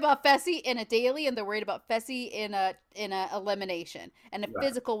 They're worried about Fessy in a daily, and they're worried about Fessy in a elimination and a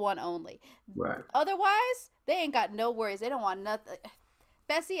physical one only. Right. Otherwise, they ain't got no worries. They don't want nothing.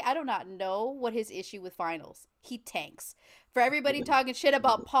 Fessy, I do not know what his issue with finals. He tanks. For everybody talking shit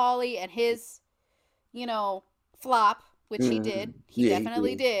about Paulie and his, flop, which he did. He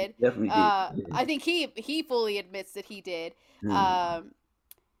definitely did. Definitely did. I think he fully admits that he did.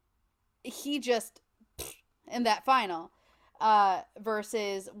 He just in that final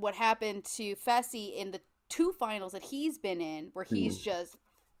versus what happened to Fessy in the 2 finals that he's been in, where he's just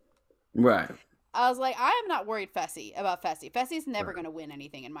right. I was like, I am not worried about Fessy. Fessy's never going to win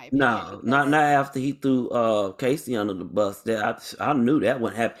anything, in my opinion. No, not after he threw Casey under the bus. That I knew that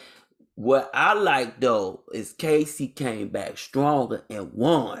wouldn't happen. What I like though is Casey came back stronger and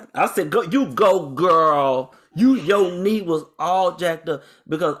won. I said, "Go, you go, girl." Your knee was all jacked up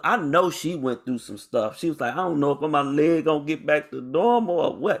because I know she went through some stuff. She was like, "I don't know if my leg gonna get back to normal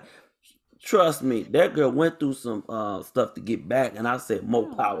or what." Trust me, that girl went through some stuff to get back, and I said,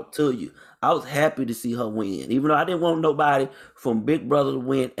 more power to you. I was happy to see her win, even though I didn't want nobody from Big Brother to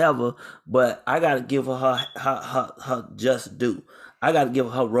win ever. But I got to give her just due. I got to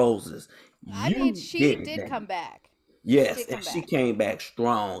give her roses. I mean, she did come back. Yes, and she came back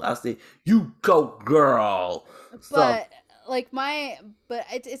strong. I said, "You go, girl." But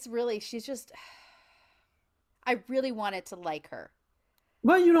it's really, she's just. I really wanted to like her.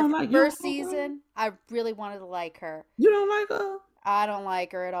 Well, you don't like her. First season, I really wanted to like her. You don't like her? I don't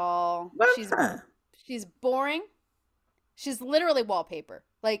like her at all. Well, she's boring. She's literally wallpaper.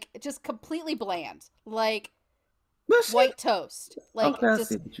 Like, just completely bland. Like white toast. Like, I just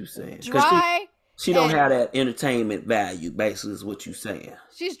see what you're saying. Dry. She don't have that entertainment value, basically, is what you're saying.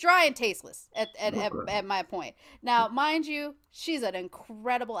 She's dry and tasteless at my point. Now, mind you, she's an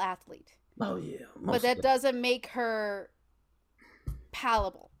incredible athlete. Oh, yeah. But that doesn't make her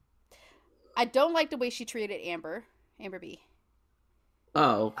palatable. I don't like the way she treated Amber B.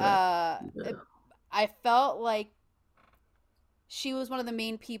 Oh, okay. I felt like she was one of the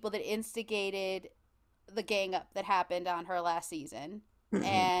main people that instigated the gang up that happened on her last season,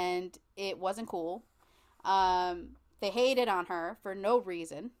 and it wasn't cool. They hated on her for no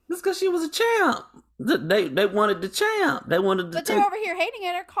reason. It's because she was a champ. They wanted the champ. They wanted But they're over here hating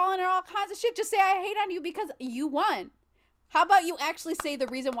at her, calling her all kinds of shit. Just say, I hate on you because you won. How about you actually say the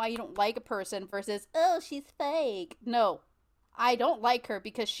reason why you don't like a person versus, oh, she's fake. No, I don't like her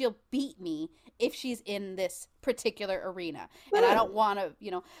because she'll beat me if she's in this particular arena. And I don't want to,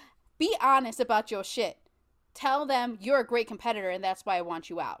 be honest about your shit. Tell them you're a great competitor and that's why I want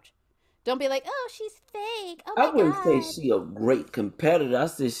you out. Don't be like, oh, she's fake. Oh, my God. I wouldn't say she a great competitor. I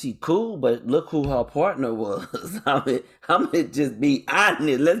said she cool, but look who her partner was. I'm gonna just be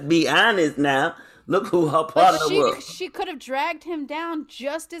honest. Let's be honest now. Look who her partner was. She could have dragged him down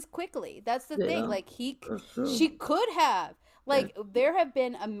just as quickly. That's the thing. Like she could have. Like there have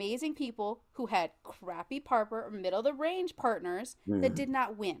been amazing people who had crappy partner or middle of the range partners that did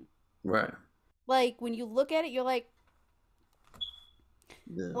not win. Right. Like when you look at it, you're like,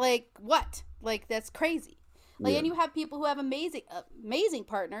 like what? Like that's crazy. Like and you have people who have amazing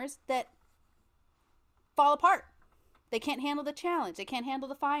partners that fall apart. They can't handle the challenge. They can't handle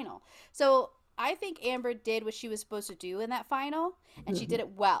the final. So I think Amber did what she was supposed to do in that final, and she did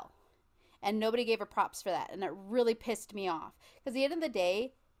it well. And nobody gave her props for that, and it really pissed me off. Because at the end of the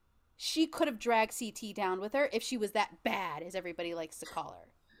day, she could have dragged CT down with her if she was that bad, as everybody likes to call her.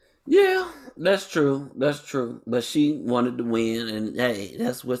 Yeah, that's true. That's true. But she wanted to win, and hey,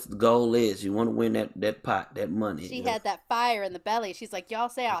 that's what the goal is. You want to win that pot, that money. She had that fire in the belly. She's like, y'all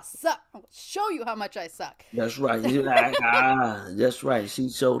say I'll suck. I'll show you how much I suck. That's right. You're like, that's right. She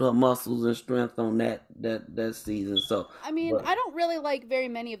showed her muscles and strength on that season. So I mean, I don't really like very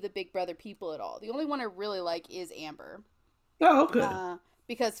many of the Big Brother people at all. The only one I really like is Amber. Oh, okay.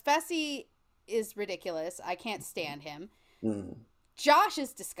 Because Fessy is ridiculous. I can't stand him. Mm. Josh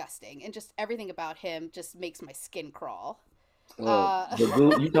is disgusting, and just everything about him just makes my skin crawl. The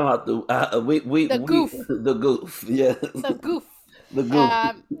goof. You talking about The goof. the goof. Yeah. The goof. The goof.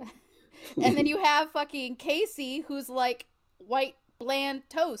 And then you have fucking Casey, who's like white bland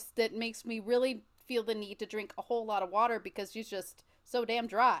toast that makes me really feel the need to drink a whole lot of water because she's just so damn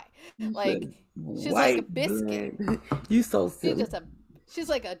dry. Like she's like a biscuit. You so silly. She's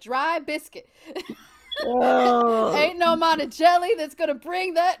like a dry biscuit. Oh. Ain't no amount of jelly that's gonna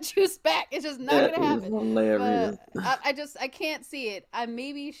bring that juice back. It's just not gonna happen. Hilarious. But I can't see it.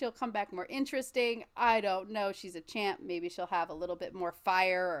 Maybe she'll come back more interesting. I don't know. She's a champ. Maybe she'll have a little bit more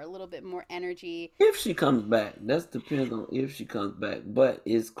fire or a little bit more energy. If she comes back, that depends on if she comes back. But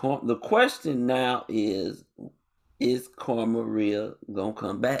the question now is Karma Rhea gonna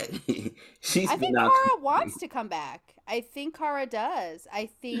come back? I think Cara wants to come back. I think Cara does. I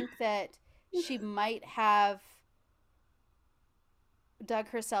think that she might have dug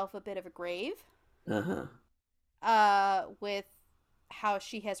herself a bit of a grave. With how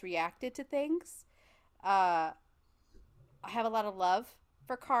she has reacted to things. I have a lot of love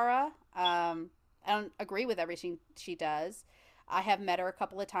for Cara. I don't agree with everything she does. I have met her a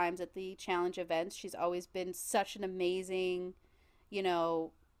couple of times at the challenge events. She's always been such an amazing,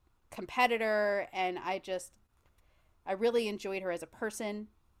 competitor, and I really enjoyed her as a person.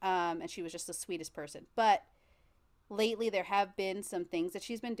 And she was just the sweetest person. But lately there have been some things that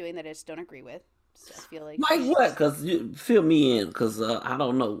she's been doing that I just don't agree with. So I feel like what? Because you fill me in, because I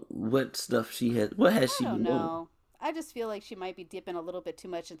don't know what stuff she has. What has she been doing? I just feel like she might be dipping a little bit too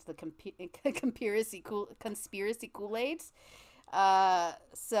much into the conspiracy Kool-Aids.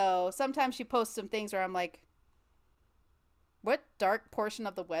 So sometimes she posts some things where I'm like, what dark portion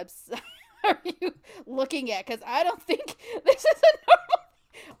of the website are you looking at? Because I don't think this is a normal.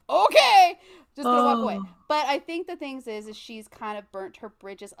 Okay, just gonna walk away. But I think the thing is she's kind of burnt her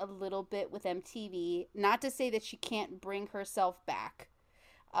bridges a little bit with MTV. Not to say that she can't bring herself back,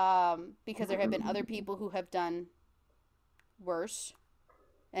 because there have been other people who have done worse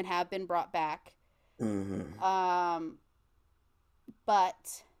and have been brought back.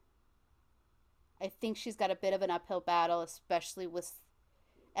 But I think she's got a bit of an uphill battle, especially with,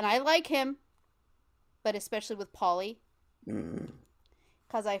 and I like him, but especially with Paulie.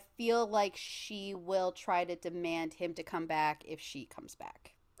 Because I feel like she will try to demand him to come back if she comes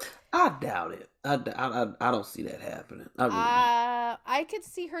back. I doubt it. I don't see that happening. I could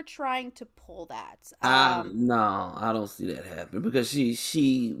see her trying to pull that. No, I don't see that happening, because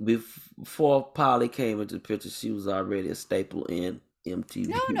she before Paulie came into the picture, she was already a staple in MTV.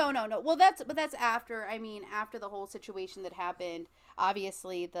 No. Well, that's after. I mean, after the whole situation that happened,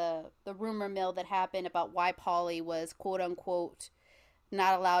 obviously the rumor mill that happened about why Paulie was quote unquote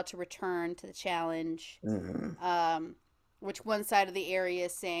not allowed to return to the challenge. Which one side of the area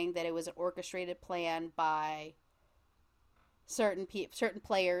is saying that it was an orchestrated plan by certain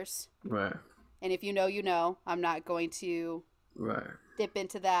players. Right. And if you know, you know. I'm not going to dip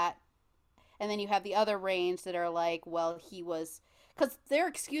into that. And then you have the other range that are like, well, he was... Because their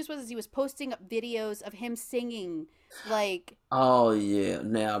excuse was he was posting up videos of him singing, like... Oh, yeah.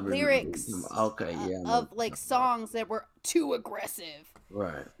 Now lyrics okay, yeah, of, like, songs that were too aggressive.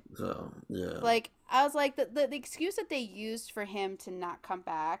 Right. So, yeah. Like, I was like, the excuse that they used for him to not come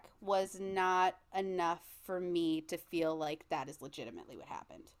back was not enough for me to feel like that is legitimately what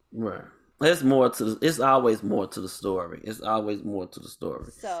happened. Right. It's always more to the story. It's always more to the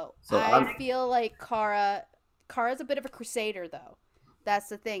story. So I feel like Cara's a bit of a crusader, though. That's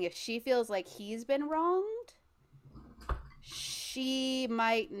the thing. If she feels like he's been wronged, she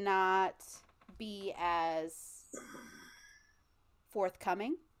might not be as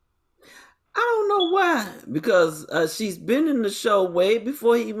forthcoming. I don't know why, because she's been in the show way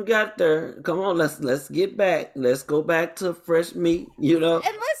before he even got there. Come on, let's get back. Let's go back to fresh meat, And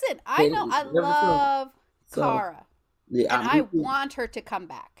listen, I love Cara. Yeah, and I want her to come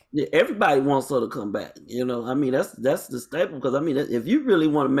back. Yeah, everybody wants her to come back. I mean, that's the staple. Because I mean, if you really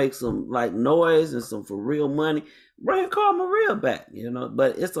want to make some like noise and some for real money, bring Karma Rhea back.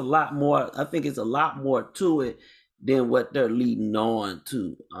 But it's a lot more. I think it's a lot more to it than what they're leading on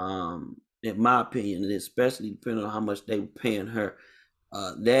to. In my opinion, and especially depending on how much they were paying her,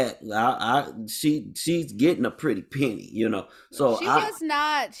 she's getting a pretty penny, So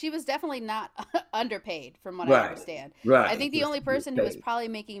she was definitely not underpaid, from what I understand. Right. I think the only person who was probably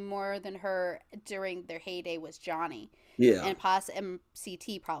making more than her during their heyday was Johnny. Yeah. And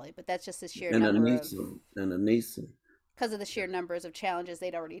MCT probably, but that's just the sheer and number Anissa. Because of the sheer numbers of challenges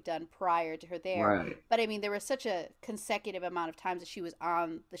they'd already done prior to her there. Right. But I mean, there was such a consecutive amount of times that she was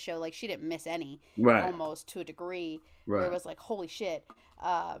on the show. Like, she didn't miss any, almost to a degree, where it was like, holy shit,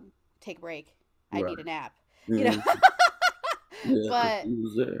 take a break. I need a nap. Yeah, 'cause But he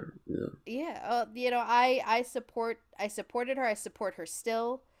was there. Yeah. yeah, I supported her. I support her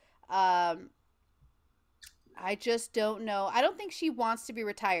still. Um, I just don't know. I don't think she wants to be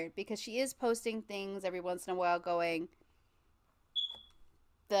retired because she is posting things every once in a while going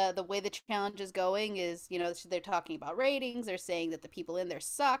the way the challenge is going is, they're talking about ratings, they're saying that the people in there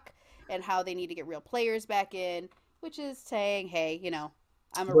suck and how they need to get real players back in, which is saying, hey,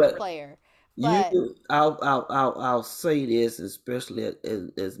 I'm a real But player. you, But I'll say this, especially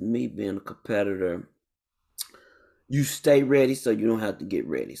as me being a competitor. You stay ready so you don't have to get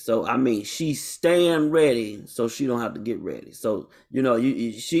ready. So I mean, she's staying ready so she don't have to get ready. So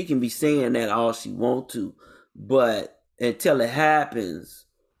she can be saying that all she want to, but until it happens,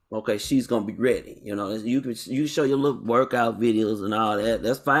 okay, she's gonna be ready. You show your little workout videos and all that.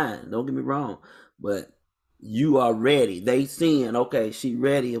 That's fine. Don't get me wrong, but you are ready. They seeing, okay, she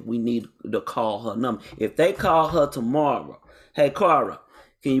ready if we need to call her number. If they call her tomorrow, hey Cara,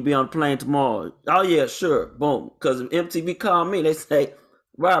 can you be on the plane tomorrow? Oh yeah, sure. Boom. Because if MTV called me, they say,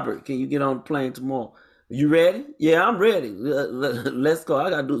 Robert, can you get on the plane tomorrow? You ready? Yeah, I'm ready. Let's go. All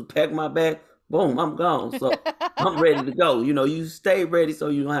I gotta do is pack my bag. Boom, I'm gone. So I'm ready to go. You stay ready so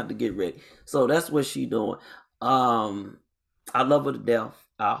you don't have to get ready. So that's what she doing. I love her to death.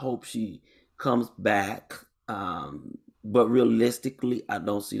 I hope she comes back. But realistically, I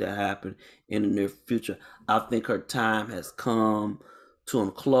don't see that happen in the near future. I think her time has come to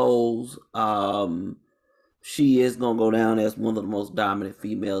a close. She is gonna go down as one of the most dominant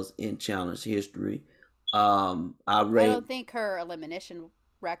females in challenge history. I don't think her elimination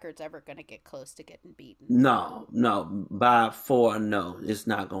record's ever gonna get close to getting beaten. No, by 4, no, it's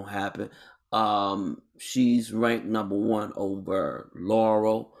not gonna happen. She's ranked number 1 over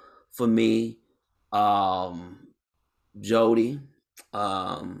Laurel for me. Jody.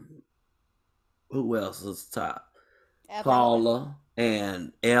 Who else is top? Evelyn. Paula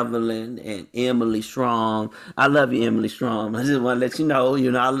and Evelyn and Emily Strong. I love you, Emily Strong. I just want to let you know,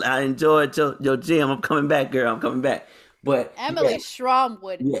 I enjoyed your gym. I'm coming back, girl. I'm coming back. But Emily Strom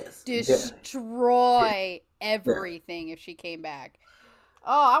would destroy Yeah. everything if she came back.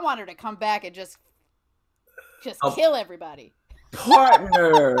 Oh, I want her to come back and just kill everybody.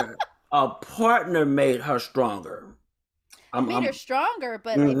 A partner made her stronger. Made her stronger,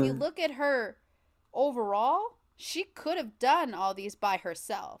 but if you look at her overall, she could have done all these by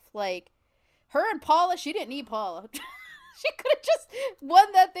herself. Like her and Paula, she didn't need Paula. She could have just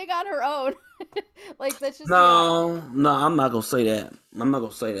won that thing on her own. Like that's just No, I'm not gonna say that.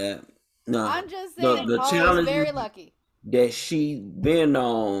 No, I'm just saying the Paula was very lucky that she been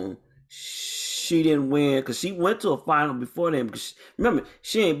on. She didn't win because she went to a final before them. Because remember,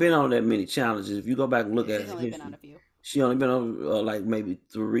 she ain't been on that many challenges. If you go back and look at She's it, only been on a few. She only been on like maybe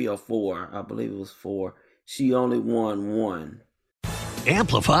 3 or 4. I believe it was 4. She only won 1.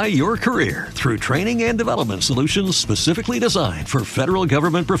 Amplify your career through training and development solutions specifically designed for federal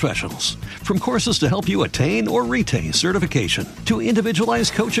government professionals. From courses to help you attain or retain certification, to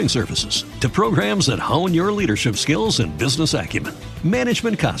individualized coaching services, to programs that hone your leadership skills and business acumen,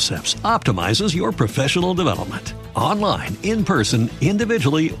 Management Concepts optimizes your professional development. Online, in person,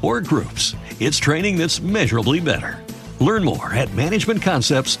 individually, or groups, it's training that's measurably better. Learn more at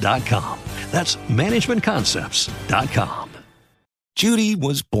managementconcepts.com. That's managementconcepts.com. Judy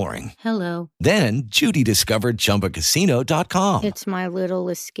was boring. Hello. Then Judy discovered ChumbaCasino.com. It's my little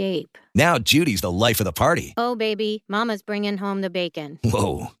escape. Now Judy's the life of the party. Oh, baby, mama's bringing home the bacon.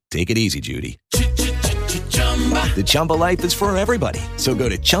 Whoa, take it easy, Judy. The Chumba life is for everybody. So go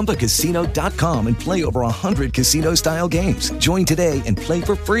to ChumbaCasino.com and play over 100 casino-style games. Join today and play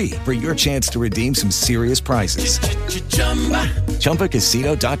for free for your chance to redeem some serious prizes.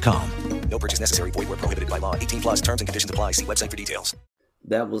 ChumbaCasino.com. No purchase necessary. Void where prohibited by law. 18 plus terms and conditions apply. See website for details.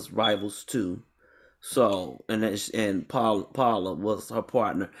 That was Rivals 2. So, and Paula was her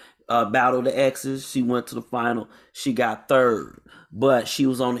partner. Battle of the Exes, she went to the final. She got 3rd. But she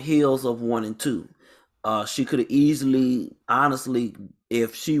was on the heels of 1 and 2. She could have easily, honestly,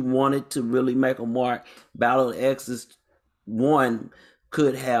 if she wanted to really make a mark, Battle of the Exes 1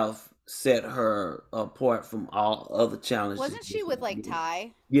 could have set her apart from all other challenges. Wasn't she with like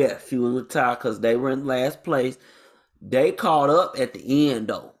Ty? Yeah, she was with Ty because they were in last place. They caught up at the end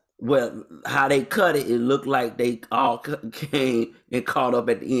though. Well, how they cut it, it looked like they all came and caught up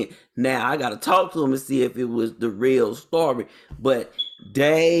at the end. Now I got to talk to them and see if it was the real story. But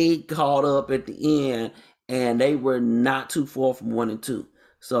they caught up at the end, and they were not too far from 1 and 2.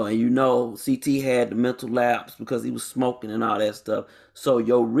 So, and CT had the mental lapse because he was smoking and all that stuff. So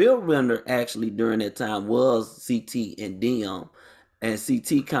your real winner actually during that time was CT and Diem. And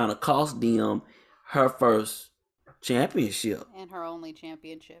CT kind of cost Diem her first championship. And her only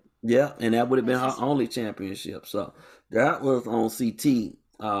championship. Yeah, and that would have been her This is- only championship. So that was on CT.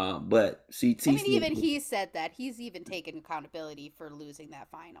 But CT. I mean, even he said that. He's even taken accountability for losing that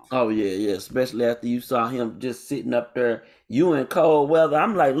final. Oh yeah. Especially after you saw him just sitting up there, you in cold weather.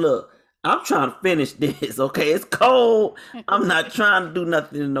 I'm like, look, I'm trying to finish this. Okay, it's cold. I'm not trying to do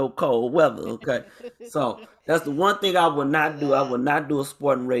nothing in no cold weather. Okay, so that's the one thing I would not do. I would not do a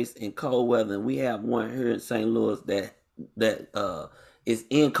sporting race in cold weather. And we have one here in St. Louis that is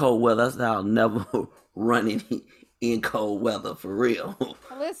in cold weather. That's how I'll never run in cold weather for real.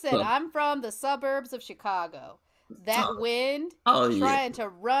 Listen, So- I'm from the suburbs of Chicago. That wind, Oh, yeah. trying to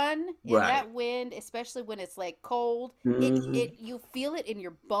run in Right. that wind, especially when it's like cold, Mhm. it you feel it in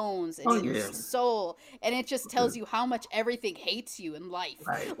your bones and Oh, in your yeah. soul, and it just tells you how much everything hates you in life.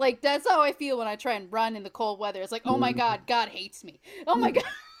 Right. Like that's how I feel when I try and run in the cold weather. It's like, oh my Mhm. God hates me. Oh my God.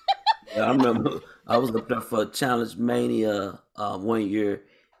 Yeah, I remember I was up there for Challenge Mania one year,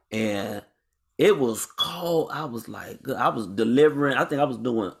 and it was cold. I was like, I was delivering. I think I was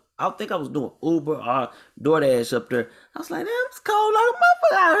doing Uber or DoorDash up there. I was like, damn, it's cold like a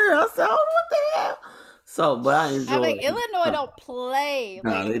motherfucker out here. I said, oh, what the hell? So, but I enjoyed I'm like, it. Illinois don't play.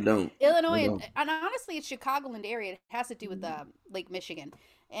 No, Like, they don't. Illinois, They and, don't. and honestly, it's Chicagoland area. It has to do with Lake Michigan,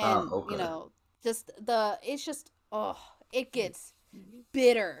 and okay. you know, it's just it gets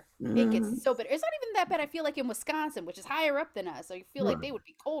bitter. It Mhm. gets so bitter. It's not even that bad. I feel like in Wisconsin, which is higher up than us, so you feel like Right. they would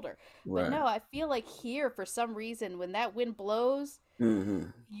be colder. Right. But no, I feel like here for some reason when that wind blows, Mm-hmm.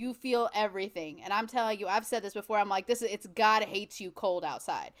 you feel everything. And I'm telling you, I've said this before. I'm like, it's God hates you cold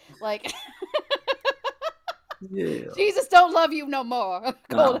outside. Like Yeah. Jesus don't love you no more.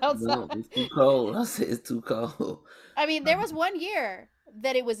 Cold outside. No, it's too cold. I said it's too cold. I mean, there was one year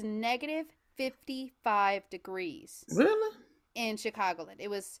that it was negative 55 degrees Really? in Chicagoland. It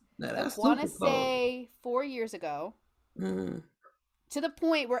was, Now, I that's want to super cold. say 4 years ago, Mm-hmm. to the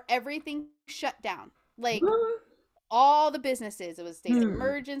point where everything shut down. Like Really? all the businesses, it was state of Hmm.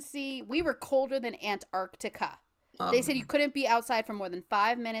 emergency. We were colder than Antarctica. They said you couldn't be outside for more than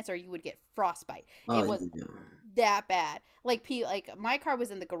 5 minutes or you would get frostbite. Oh, It was yeah. that bad. Like my car was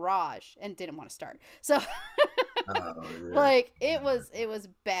in the garage and didn't want to start. So Oh, yeah. like it was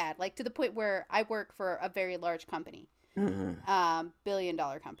bad. Like to the point where I work for a very large company. Mhm. $1 billion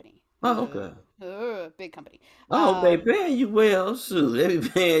company. Oh, okay. Big company. I hope they paying you well. Shoot, they be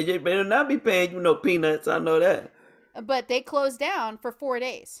paying you. Better not be paying you no peanuts. I know that. But they closed down for 4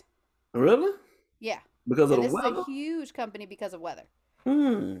 days. Really? Yeah. Because of And the this weather? is a huge company because of weather.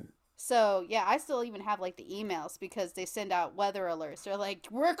 Hmm. So yeah, I still even have like the emails because they send out weather alerts. They're like,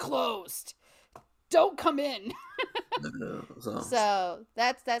 we're closed. Don't come in. Yeah, so. So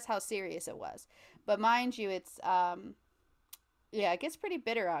that's how serious it was. But mind you, it's yeah, it gets pretty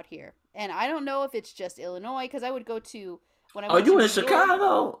bitter out here. And I don't know if it's just Illinois, because I would go to when I Oh, went you to in New York-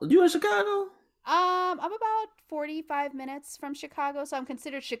 Chicago? You in Chicago? I'm about 45 minutes from Chicago, so I'm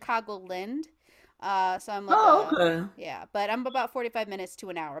considered Chicagoland. So I'm like, Oh, okay. yeah, but I'm about 45 minutes to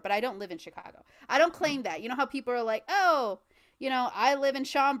an hour, but I don't live in Chicago. I don't claim that. You know how people are like, oh, I live in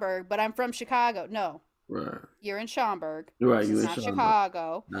Schaumburg, but I'm from Chicago. No, Right. you're in Schaumburg. Right, This you is in not Schaumburg.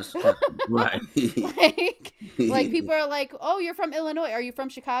 Chicago. Not Chicago. Right. like people are like, oh, you're from Illinois. Are you from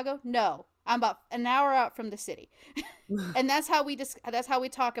Chicago? No, I'm about an hour out from the city. And that's how we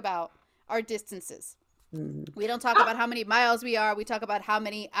talk about our distances. We don't talk about how many miles we are. We talk about how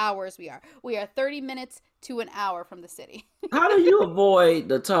many hours we are. We are 30 minutes to an hour from the city. How do you avoid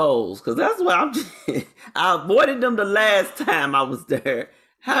the tolls? Because that's what I avoided them the last time I was there.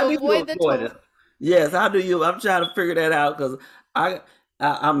 How do you avoid the avoid tolls? it? Yes, how do you? I'm trying to figure that out because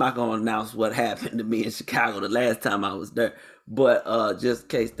I'm not going to announce what happened to me in Chicago the last time I was there. But just in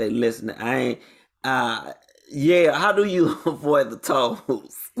case they listen, yeah, how do you avoid the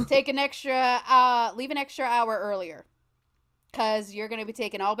tolls? Leave an extra hour earlier, because you're going to be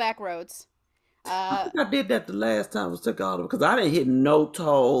taking all back roads. I think I did that the last time I was took all of it because I didn't hit no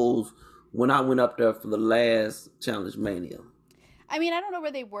tolls when I went up there for the last Challenge Mania. I mean, I don't know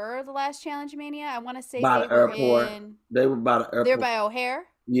where they were the last Challenge Mania. I want to say By they the were airport. in. They were by the airport. They're by O'Hare.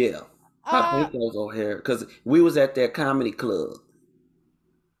 Yeah. I think it was O'Hare because we was at their comedy club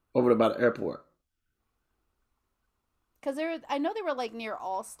over there by the airport. Because I know they were like near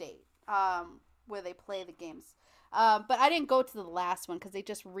Allstate, where they play the games. But I didn't go to the last one because they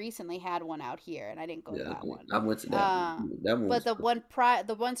just recently had one out here, and I didn't go to that one. I went to that. That one. But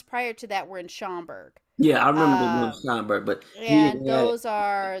the ones prior to that were in Schaumburg. Yeah, I remember the one in Steinberg, but And those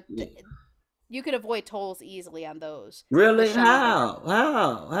are You could avoid tolls easily on those. Really? The Schumacher.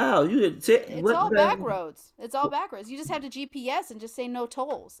 How? You did It's all back roads. It's all back roads. You just have to GPS and just say no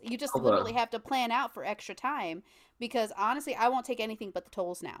tolls. You just literally have to plan out for extra time, because honestly, I won't take anything but the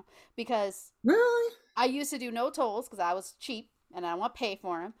tolls now, because Really? I used to do no tolls because I was cheap and I don't want to pay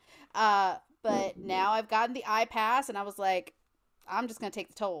for them. But now I've gotten the iPass and I was like, I'm just going to take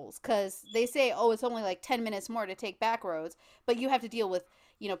the tolls, because they say, oh, it's only like 10 minutes more to take back roads, but you have to deal with,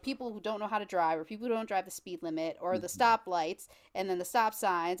 you know, people who don't know how to drive, or people who don't drive the speed limit, or the stoplights, and then the stop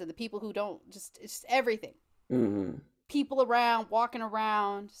signs, and the people who don't, it's just everything. Mm-hmm. People around, walking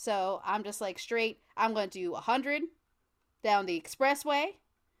around. So I'm just like, straight, I'm going to do 100 down the expressway.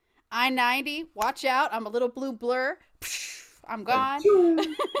 I-90, watch out, I'm a little blue blur. I'm gone.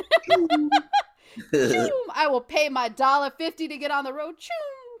 I will pay my $1.50 to get on the road.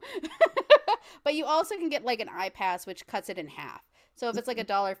 But you also can get like an iPass, which cuts it in half. So if it's like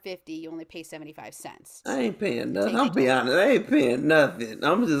 $1.50, you only pay 75 cents. I ain't paying nothing. I'll be honest. I ain't paying nothing.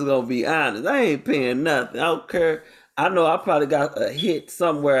 I'm just gonna be honest. I ain't paying nothing. I don't care. I know I probably got a hit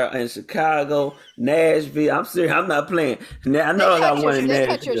somewhere in Chicago, Nashville. I'm serious. I'm not playing. I know I got one in They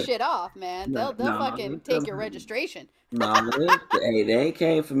Nashville. cut your shit off, man. They'll fucking take your registration. No, hey, they ain't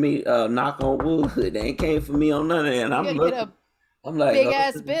came for me. Knock on wood. They ain't came for me on none of that. And I'm looking. I'm like, big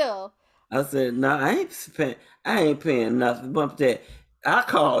ass bill. I said, no, I ain't paying nothing. Bump that. I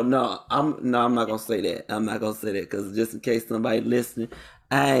called. I'm not gonna say that. I'm not gonna say that, because just in case somebody listening,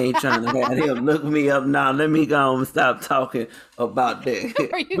 I ain't trying to have him look me up now. Let me go and stop talking about that.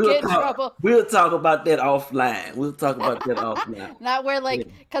 Or you get in trouble. We'll talk about that offline. Not where, like,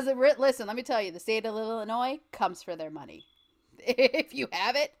 because listen, let me tell you, the state of Illinois comes for their money. If you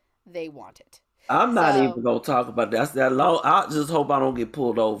have it, they want it. I'm not even gonna talk about that. I just hope I don't get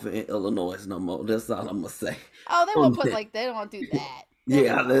pulled over in Illinois no more. That's all I'm gonna say. Oh, they won't put they don't do that.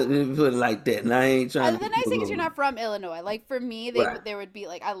 Yeah, let me put it like that. And I ain't trying. The nice thing is you're not from Illinois. Like for me, there would be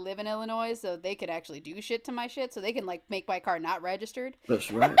like, I live in Illinois, so they could actually do shit to my shit, so they can like make my car not registered.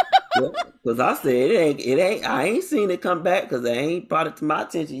 That's right. Because I said it ain't. I ain't seen it come back because they ain't brought it to my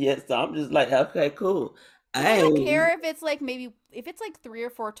attention yet. So I'm just like, okay, cool. I don't care if it's like if it's like 3 or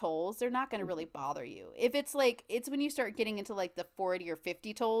 4 tolls, they're not going to really bother you. If it's like, it's when you start getting into like the 40 or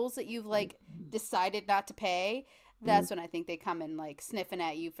 50 tolls that you've like decided not to pay, that's when I think they come in like sniffing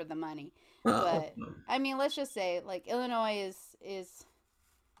at you for the money. But I mean, let's just say like Illinois is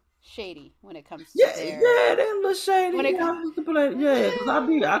shady when it comes to they're a little shady. When it comes to play, because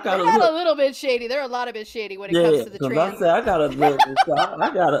I got a little bit shady. They're a lot of bit shady when it comes to the train. I said I gotta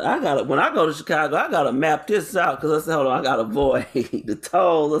when I go to Chicago, I gotta map this out, because I said, hold on, I gotta avoid the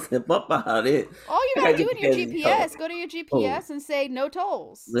tolls. I said, bump out of it. All you gotta do in your GPS, go to your GPS and say no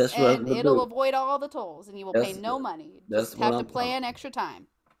tolls. That's and it'll avoid all the tolls, and you will pay no money. You just have to plan extra time.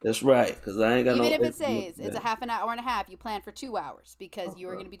 That's right, because I ain't got Even if it says it's a half an hour and a half, you plan for 2 hours, because you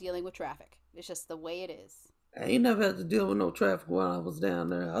are going to be dealing with traffic. It's just the way it is. I ain't never had to deal with no traffic while I was down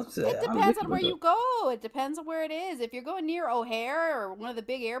there. It depends on where you go. It depends on where it is. If you're going near O'Hare or one of the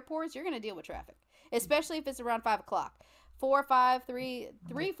big airports, you're going to deal with traffic, especially if it's around 5 o'clock. 4, 5, 3,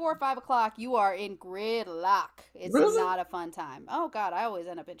 4, 5 o'clock, you are in gridlock. It's not a fun time. Oh, God, I always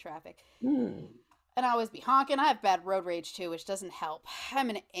end up in traffic. And I always be honking. I have bad road rage too, which doesn't help. I'm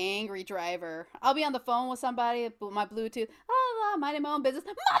an angry driver. I'll be on the phone with somebody with my Bluetooth. Oh, minding my own business.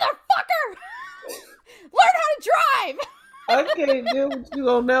 Motherfucker! Learn how to drive! I can't deal with you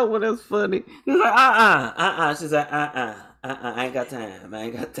on that one. That's funny. He's like, She's like, I ain't got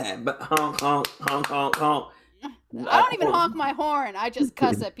time. But honk. I don't even honk my horn. I just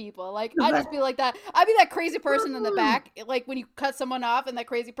cuss at people. Like, I just be like that. I'd be that crazy person in the back. Like, when you cut someone off and that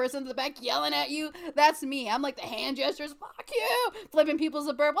crazy person in the back yelling at you, that's me. I'm like the hand gestures, fuck you, flipping people's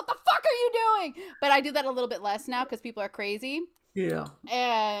a bird. What the fuck are you doing? But I do that a little bit less now because people are crazy. Yeah.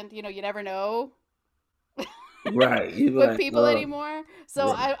 And, you never know. Right. With people anymore.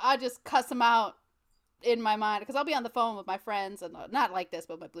 So I just cuss them out in my mind, because I'll be on the phone with my friends, and not like this,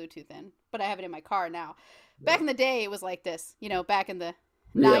 but my Bluetooth in. But I have it in my car now. Back in the day, it was like this, back in the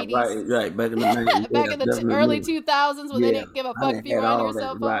 90s. Right. Back in the 90s. Back in the early 2000s when they didn't give a fuck if you were on your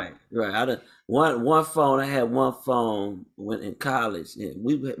cell phone. Right. I had one phone. I had one phone when in college, and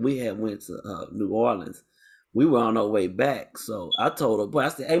we had went to New Orleans. We were on our way back, so I told her, boy, I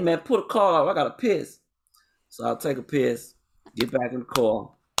said, hey man, put a call off. I got to piss. So I'll take a piss, get back in the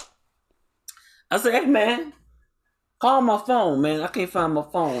car. I said, hey man, call my phone, man. I can't find my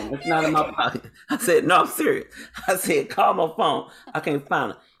phone. It's not in my pocket. I said, no, I'm serious. I said, call my phone. I can't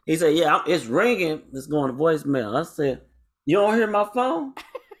find it. He said, yeah, it's ringing. It's going to voicemail. I said, you don't hear my phone?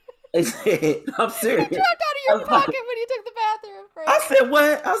 He said, I'm serious. It dropped out of your pocket when you took the bathroom. I said,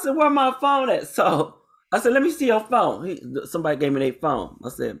 what? I said, where my phone at? So I said, let me see your phone. Somebody gave me their phone. I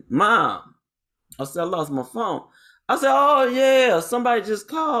said, Mom. I said, I lost my phone. I said, oh, yeah, somebody just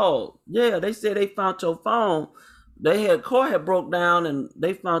called. Yeah, they said they found your phone. Car had broke down and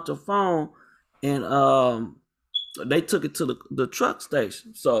they found your phone and they took it to the truck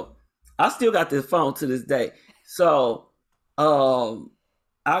station. So I still got this phone to this day. So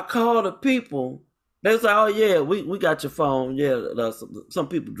I called the people. They was like, oh, yeah, we got your phone. Yeah, some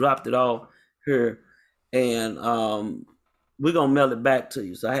people dropped it off here. And we're going to mail it back to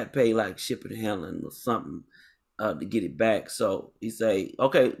you. So I had to pay like shipping and handling or something to get it back. So he say,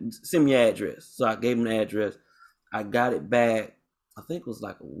 okay, send me your address. So I gave him the address. I got it back. I think it was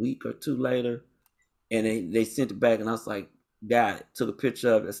like a week or two later. And they sent it back and I was like, got it. Took a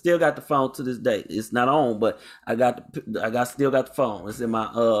picture of it. I still got the phone to this day. It's not on, but I still got the phone. It's in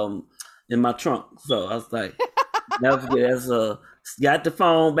my trunk. So I was like, never forget. Got the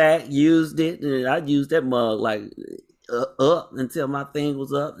phone back, used it, and I used that mug like up until my thing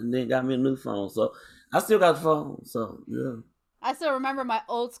was up, and then got me a new phone. So I still got the phone. So yeah. I still remember my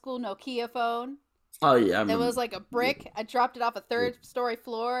old school Nokia phone. Oh yeah, it was like a brick. I dropped it off a third-story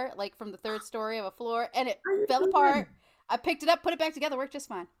floor, like from the third story of a floor, and it fell apart. I picked it up, put it back together, worked just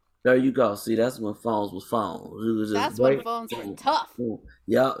fine. There you go. See, that's when phones was phones. It was just when phones were tough. Boom.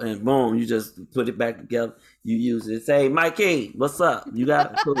 Yep, and boom, you just put it back together. You use it. Say, Mikey, what's up? You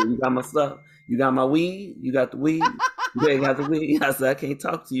got you got my stuff. You got my weed. You got the weed. You ain't got the weed. I said, I can't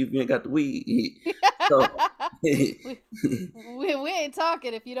talk to you if you ain't got the weed. So, we ain't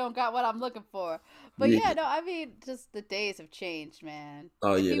talking if you don't got what I'm looking for. But yeah, no, I mean, just the days have changed, man.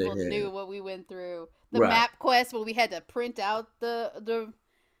 Oh yeah, people knew what we went through. The map quest where we had to print out the.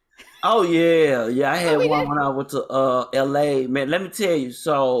 Oh yeah, I had one when I went to LA. Man, let me tell you.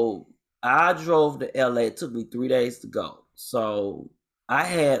 So I drove to LA. It took me 3 days to go. So I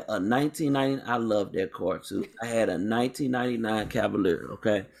had a 1990. I love that car too. I had a 1999 Cavalier.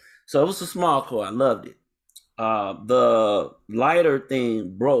 Okay, so it was a small car. I loved it. The lighter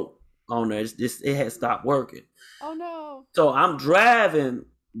thing broke on there. It had stopped working. Oh no! So I'm driving.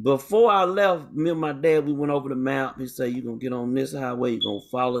 Before I left, me and my dad, we went over the map. He said, you're going to get on this highway. You're going to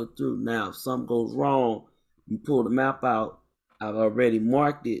follow it through. Now, if something goes wrong, you pull the map out. I've already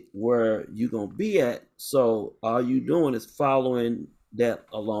marked it where you're going to be at. So all you doing is following that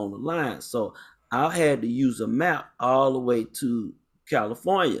along the line. So I had to use a map all the way to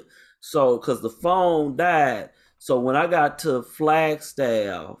California. So because the phone died. So when I got to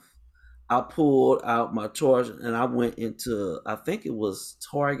Flagstaff, I pulled out my charger and I went into, I think it was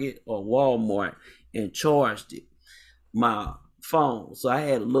Target or Walmart, and charged it, my phone. So I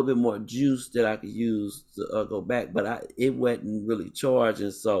had a little bit more juice that I could use to go back, but it wasn't really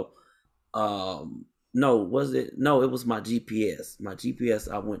charging. So, it was my GPS. My GPS,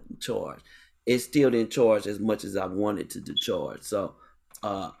 I went and charged. It still didn't charge as much as I wanted to charge. So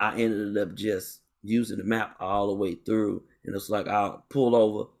I ended up just using the map all the way through. And it's like I'll pull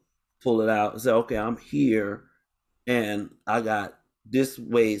over, pull it out and say, okay, I'm here and I got this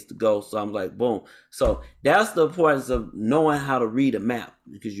ways to go. So I'm like, boom. So that's the importance of knowing how to read a map,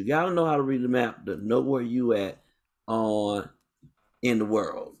 because you got to know how to read the map to know where you at in the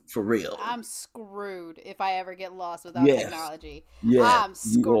world, for real. I'm screwed if I ever get lost without technology. Yeah, I'm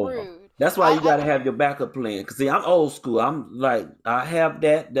screwed. That's why you got to have your backup plan. Because see, I'm old school. I'm like, I have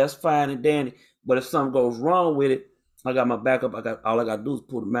that. That's fine and dandy. But if something goes wrong with it, I got my backup. All I got to do is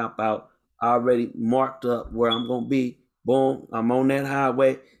pull the map out. I already marked up where I'm going to be. Boom, I'm on that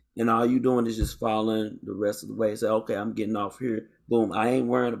highway. And all you doing is just following the rest of the way. Say, okay, I'm getting off here. Boom, I ain't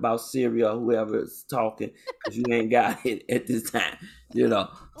worrying about Siri or whoever is talking, because you ain't got it at this time.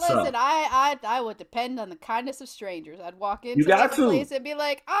 Listen, I would depend on the kindness of strangers. I'd walk into a place and be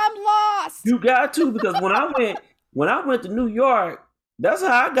like, I'm lost. You got to, because when I went to New York, that's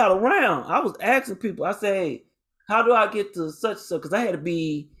how I got around. I was asking people. I say, hey, how do I get to such and such? Because I had to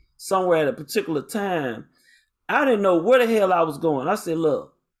be somewhere at a particular time. I didn't know where the hell I was going. I said,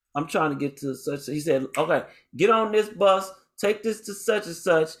 look, I'm trying to get to such. He said, okay, get on this bus, take this to such and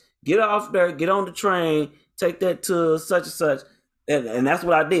such, get off there, get on the train, take that to such and such. And that's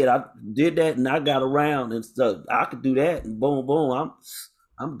what I did. I did that and I got around and stuff. I could do that and boom, boom,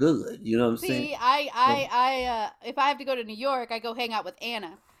 I'm good. You know what I'm saying? See, I if I have to go to New York, I go hang out with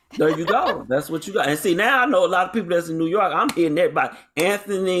Anna. There you go. That's what you got. And see, now I know a lot of people that's in New York. I'm hitting everybody.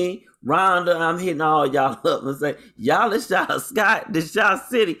 Anthony, Rhonda, I'm hitting all y'all up and say, y'all, it's y'all Scott, this y'all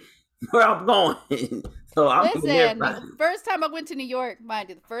city where I'm going. So I'm Listen, the first time I went to New York, mind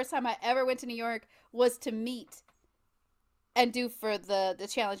you, the first time I ever went to New York was to meet and do for the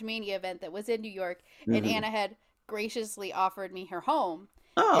Challenge Mania event that was in New York. Mm-hmm. And Anna had graciously offered me her home.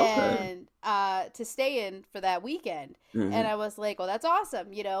 Oh, okay. And to stay in for that weekend. Mhm. And I was like, "Oh, that's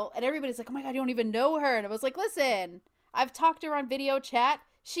awesome," you know. And everybody's like, "Oh my God, you don't even know her." And I was like, "Listen, I've talked to her on video chat.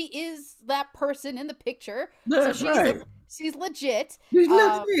 She is that person in the picture, so That's right. she's legit." She's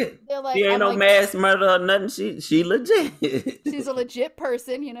legit. They're like, She ain't I'm no like, mass murder or nothing. She legit. she's a legit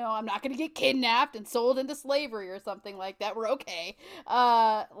person, you know. I'm not gonna get kidnapped and sold into slavery or something like that. We're okay.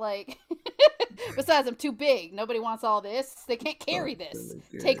 Like, besides, I'm too big. Nobody wants all this. They can't carry this.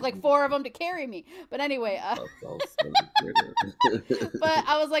 Take like 4 of them to carry me. But anyway, but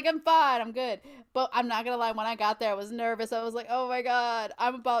I was like, I'm fine. I'm good. But I'm not gonna lie. When I got there, I was nervous. I was like, oh my God,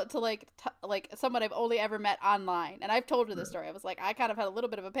 I'm about to like someone I've only ever met online. And I've told her this story. I was like, I kind of had a little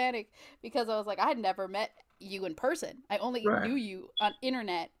bit of a panic because I was like, I had never met you in person. I only knew you on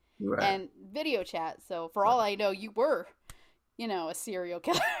internet and video chat. So for all I know, you were, you know, a serial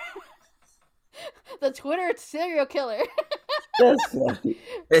killer. The Twitter serial killer. That's funny.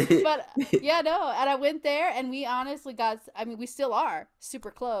 But yeah, no, and I went there and we honestly we still are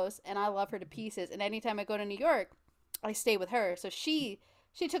super close, and I love her to pieces. And anytime I go to New York, I stay with her. So she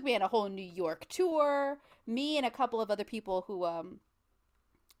took me on a whole New York tour, me and a couple of other people who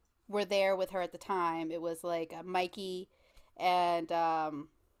were there with her at the time. It was like Mikey and a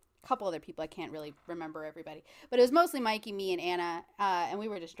couple other people. I can't really remember everybody, but it was mostly Mikey, me, and Anna, and we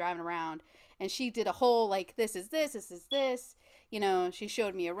were just driving around. And she did a whole, like, this is this. You know, she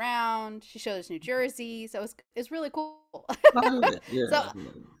showed me around. She showed us New Jersey. So it's really cool. Yeah.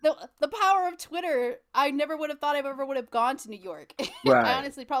 So the power of Twitter, I never would have thought I ever would have gone to New York. Right. I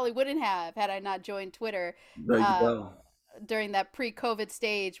honestly probably wouldn't have had I not joined Twitter There you go. during that pre-COVID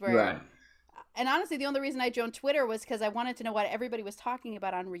stage where. Right. And honestly, the only reason I joined Twitter was because I wanted to know what everybody was talking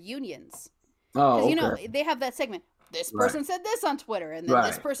about on reunions. Oh, Because, okay. you know, they have that segment. This person said this on Twitter, and then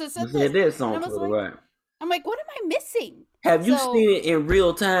this person said Yeah, this. this on And I was Twitter, like, right. I'm like, what am I missing? Have you seen it in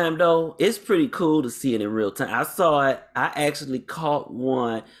real time though? It's pretty cool to see it in real time. I saw it. I actually caught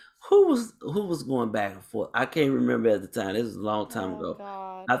one. Who was going back and forth? I can't remember at the time. This was a long time ago.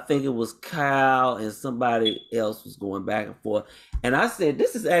 God. I think it was Kyle and somebody else was going back and forth. And I said,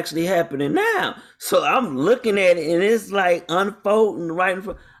 this is actually happening now. So I'm looking at it and it's like unfolding right in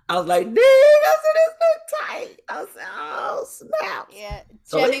front. I was like, dang, I said, this look tight. I said, oh, snap. Yeah.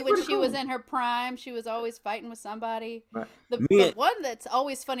 So Jenny, it's when pretty she was cool. in her prime, she was always fighting with somebody. Right. The one that's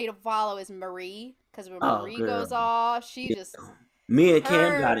always funny to follow is Marie, because when Oh, Marie girl. goes off, she just. Me and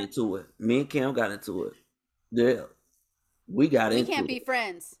Cam Her- got into it. Yeah. We got We into can't it. be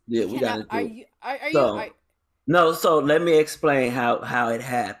friends. Yeah, we got into Are it. you? Are you? So, no, so let me explain how it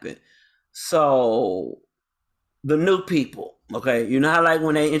happened. So the new people, okay, you know how like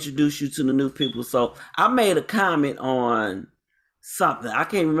when they introduce you to the new people. So I made a comment on something. I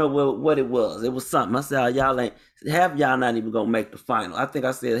can't remember what it was. It was something. I said, half y'all not even gonna make the final. I think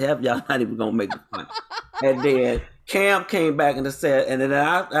I said half y'all not even gonna make the final. And then Cam came back and said, and then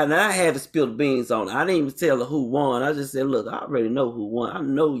I had to spill the beans on it. I didn't even tell her who won. I just said, look, I already know who won. I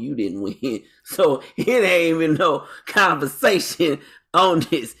know you didn't win. So it ain't even no conversation on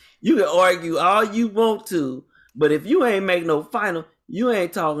this. You can argue all you want to, but if you ain't make no final, you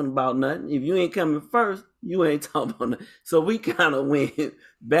ain't talking about nothing. If you ain't coming first, you ain't talking about nothing. So we kind of went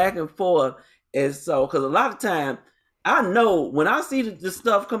back and forth. And so, because a lot of time, I know when I see the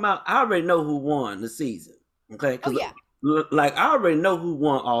stuff come out, I already know who won the season. Okay? Oh, yeah. Like, I already know who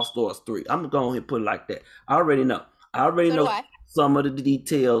won All Stars 3. I'm going to go ahead and put it like that. I already know. I already So do know I. some of the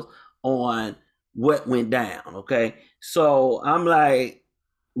details on what went down. Okay? So I'm like,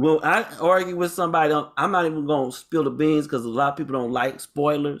 when I argue with somebody, I'm not even going to spill the beans because a lot of people don't like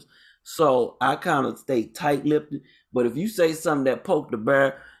spoilers. So I kind of stay tight-lipped. But if you say something that poked the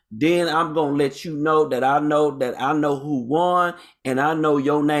bear, then I'm going to let you know that I know who won, and I know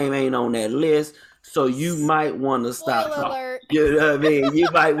your name ain't on that list. So you might want to stop Spoiler talking. alert. You know what I mean? You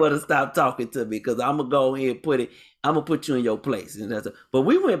might want to stop talking to me because I'm going to go ahead and I'm going to put you in your place. And but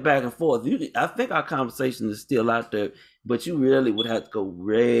we went back and forth. I think our conversation is still out there, but you really would have to go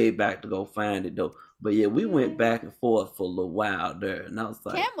way back to go find it, though. But yeah, we went back and forth for a little while there. And I was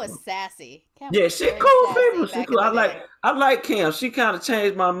like, Cam was sassy. Cam yeah, was she very cool sassy people. She back cool. in the day. I like Cam. She kind of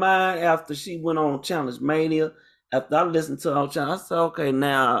changed my mind after she went on Challenge Mania. After I listened to her on Challenge, I said, okay,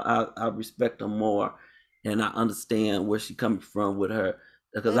 now I respect her more, and I understand where she coming from with her.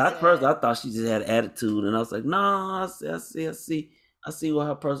 Because at first I thought she just had attitude, and I was like, no, I see what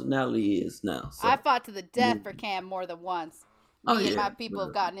her personality is now. So. I fought to the death for Cam more than once. Me and my people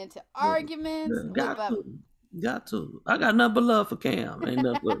have gotten into arguments. Got to. I got nothing but love for Cam. Ain't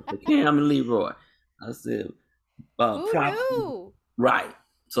nothing but for Cam and Leroy. I said, Who knew? right.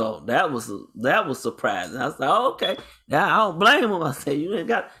 So that was surprising. I was like, oh, okay. Now I don't blame him. I said, you ain't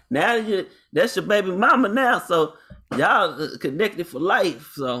got that's your baby mama now. So y'all connected for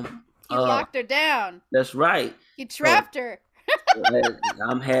life. So He locked her down. That's right. He trapped her.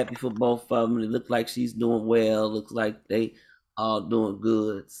 I'm happy for both of them. It looks like she's doing well. Looks like they all doing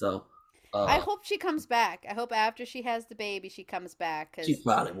good. So I hope she comes back. I hope after she has the baby, she comes back. Cause she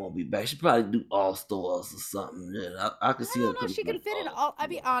probably won't be back. She probably do All Stars or something. Yeah, I can see her. I don't know. She can fit in all. I'll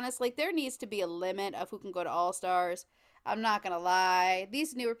be honest. Like there needs to be a limit of who can go to All Stars. I'm not gonna lie.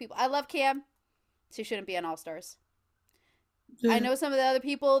 These newer people. I love Cam. She shouldn't be on All Stars. I know some of the other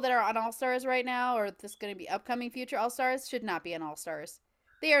people that are on All Stars right now, or this going to be upcoming future All Stars, should not be on All Stars.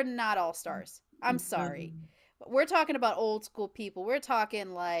 They are not All Stars. I'm sorry. We're talking about old school people. We're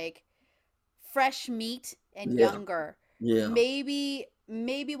talking like fresh meat and younger. Yeah. Maybe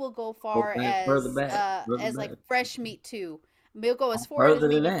we'll go far as like fresh meat too. We'll go as far as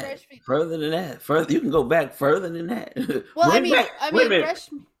maybe fresh meat. Further than that. Further, you can go back further than that. Well, fresh.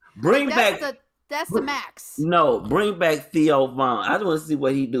 Bring back. That's the max. No, bring back Theo Vaughn. I just want to see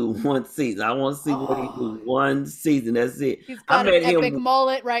what he do one season. I want to see what he do one season. That's it. He's got an epic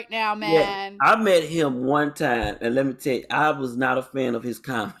mullet right now, man. Yeah, I met him one time, and let me tell you, I was not a fan of his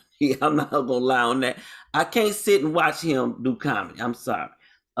comedy. I'm not gonna lie on that. I can't sit and watch him do comedy. I'm sorry.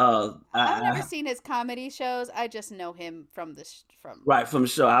 I've never seen his comedy shows. I just know him from the show.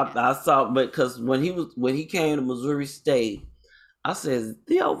 I saw, but because when he came to Missouri State. I said,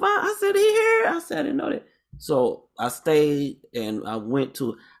 Theo Vaughn. I said, he here? I said, I didn't know that. So I stayed and I went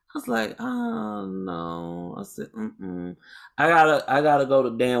to, I was like, oh no. I said, I gotta go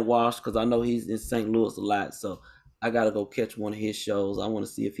to Dan Walsh because I know he's in St. Louis a lot. So I gotta go catch one of his shows. I want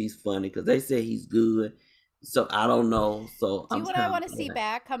to see if he's funny because they say he's good. So I don't know. So do you know what I want to see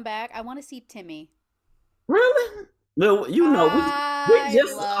come back? I want to see Timmy. Really? No, you know, we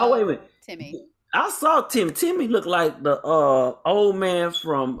just wait a minute. Timmy. I saw Timmy. Timmy looked like the old man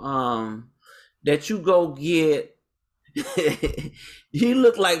from that you go get. He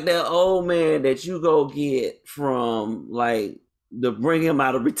looked like that old man that you go get from like to bring him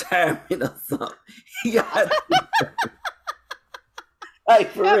out of retirement or something. He got like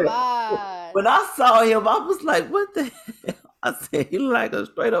for real. When I saw him, I was like, "What the hell?" I said, "He looked like a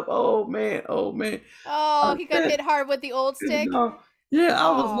straight up old man." Oh, he got hit hard with the old stick. Yeah,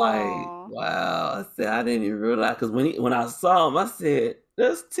 I was like, wow. I said, I didn't even realize because when I saw him, I said,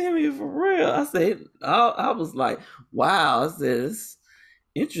 that's Timmy for real. I said, I was like, wow. I said, it's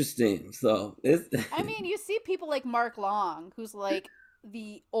interesting. So I mean, you see people like Mark Long, who's like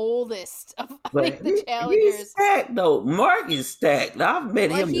the oldest of the challengers. He's stacked though. Mark is stacked. I've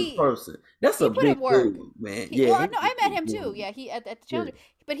met him in person. That's a big dude, man. I met him too. Yeah, he at the challenger,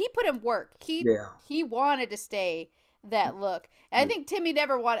 but he put in work. He wanted to stay that look. And I think Timmy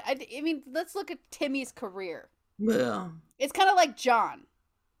never wanted. I mean, let's look at Timmy's career. Yeah, it's kind of like John.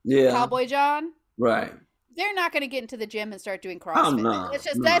 Yeah, Cowboy John. Right. They're not going to get into the gym and start doing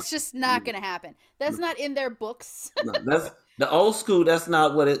CrossFit. That's just not going to happen. That's not in their books. No, that's the old school. That's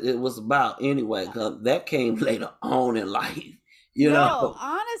not what it was about anyway. Because that came later on in life. You know,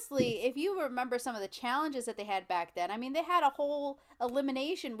 honestly, if you remember some of the challenges that they had back then, I mean, they had a whole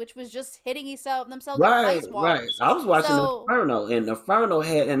elimination, which was just hitting themselves with ice water. Right. I was watching Inferno, and Inferno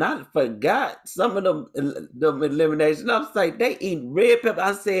had, and I forgot some of them eliminations. I was like, they eat red pepper.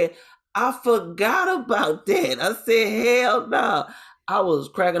 I said, I forgot about that. I said, hell no. I was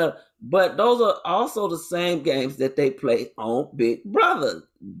cracking up. But those are also the same games that they play on Big Brother.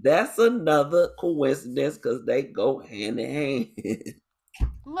 That's another coincidence because they go hand in hand.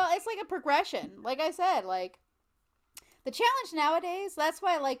 Well, it's like a progression. Like I said, like the challenge nowadays, that's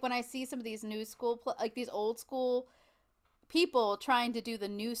why like when I see some of these new school, like these old school people trying to do the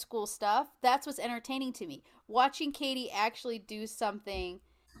new school stuff, that's what's entertaining to me. Watching Katie actually do something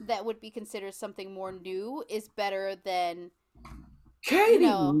that would be considered something more new is better than...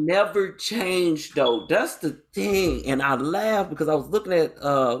 Katie never changed though. That's the thing. And I laughed because I was looking at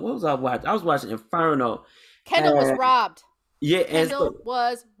what was I watching? I was watching Inferno. Kendall was robbed. Yeah, Kendall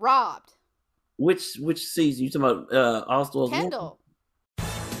was robbed. Which season? You talking about All Stars? Kendall.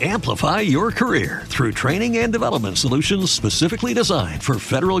 Amplify your career through training and development solutions specifically designed for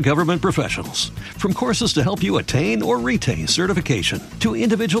federal government professionals. From courses to help you attain or retain certification, to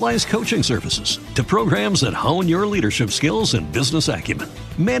individualized coaching services, to programs that hone your leadership skills and business acumen,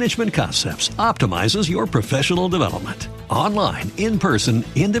 Management Concepts optimizes your professional development. Online, in person,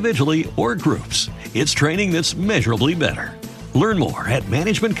 individually, or groups, it's training that's measurably better. Learn more at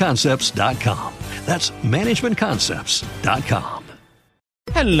managementconcepts.com. That's managementconcepts.com.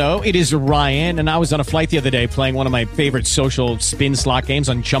 Hello, it is Ryan, and I was on a flight the other day playing one of my favorite social spin slot games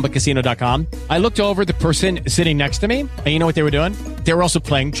on ChumbaCasino.com. I looked over at the person sitting next to me, and you know what they were doing? They were also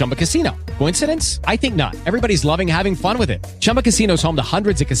playing Chumba Casino. Coincidence? I think not. Everybody's loving having fun with it. Chumba Casino is home to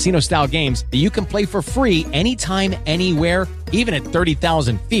hundreds of casino-style games that you can play for free anytime, anywhere, even at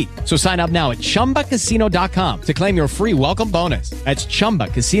 30,000 feet. So sign up now at ChumbaCasino.com to claim your free welcome bonus. That's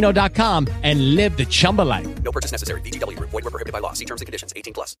ChumbaCasino.com and live the Chumba life. No purchase necessary. VGW. Void were prohibited by law. See terms and conditions.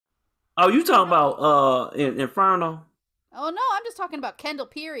 18+. Oh, you talking about Inferno? Oh no, I'm just talking about Kendall.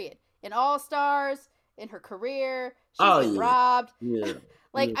 Period. In All Stars, in her career, she's been Yeah. robbed. Yeah.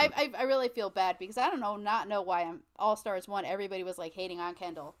 Like Yeah. I really feel bad because I don't know why I'm All Stars 1. Everybody was like hating on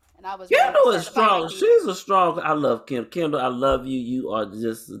Kendall, and I was. Kendall really is upset about strong. it. She's a strong. I love Kendall. Kendall, I love you. You are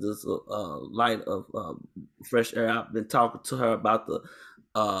just this light of fresh air. I've been talking to her about the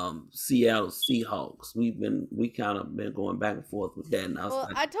Seattle Seahawks. We kind of been going back and forth with that. And I was Well,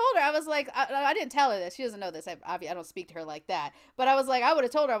 like, I told her, I was like, I didn't tell her this. She doesn't know this. I don't speak to her like that. But I was like, I would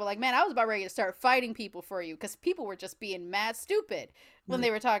have told her, I was like, man, I was about ready to start fighting people for you because people were just being mad stupid when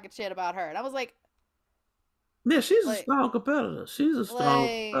they were talking shit about her. And I was like, yeah, she's a strong competitor. She's a strong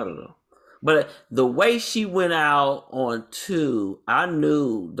competitor. But the way she went out on 2, I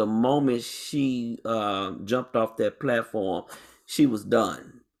knew the moment she jumped off that platform, she was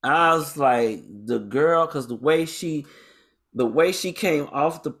done. I was like, the girl, because the way she came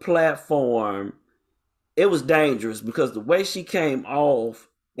off the platform, it was dangerous because the way she came off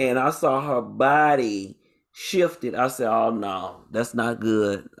and I saw her body shifted, I said, oh no, that's not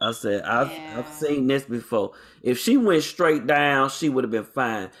good. I said, I've seen this before. If she went straight down, she would have been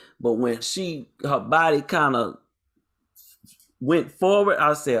fine. But when her body kind of went forward,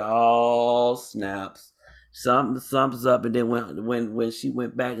 I said, oh snaps. Something's up. And then when she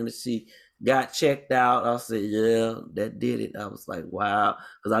went back and she got checked out, I said, yeah, that did it. I was like, wow.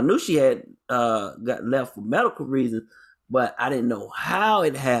 Because I knew she had got left for medical reasons, but I didn't know how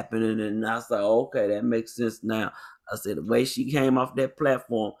it happened. And then I said, okay, that makes sense now. I said, the way she came off that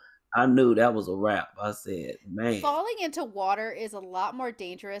platform, I knew that was a wrap. I said, man. falling into water is a lot more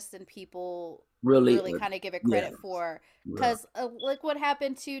dangerous than people Really kind of give it credit for. Because look what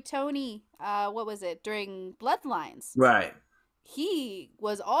happened to Tony, what was it, during Bloodlines. Right. He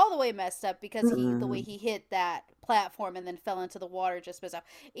was all the way messed up because the way he hit that platform and then fell into the water just messed up.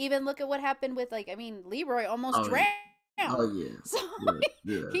 Even look at what happened with, Leroy almost drowned. Oh yeah. So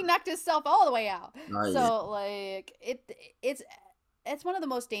yeah. he knocked himself all the way out. Oh, So it's one of the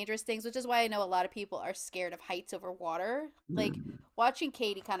most dangerous things, which is why I know a lot of people are scared of heights over water. Like watching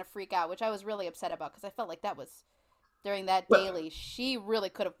Katie kind of freak out, which I was really upset about because I felt like that was during that daily. She really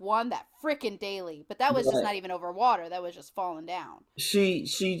could have won that freaking daily, but that was just not even over water. That was just falling down. She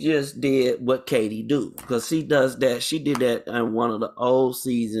just did what Katie do because she does that. She did that in one of the old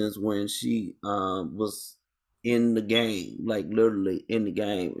seasons when she was in the game, like literally in the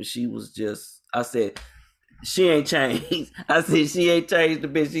game. She was just, I said, she ain't changed. I said, she ain't changed a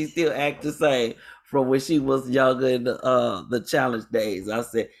bit. She still act the same from when she was younger in the challenge days. I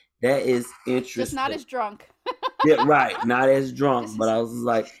said, that is interesting. Just not as drunk. Yeah, right. Not as drunk, but I was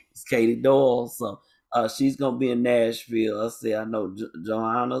like, it's Katie Doyle. So she's going to be in Nashville. I said, I know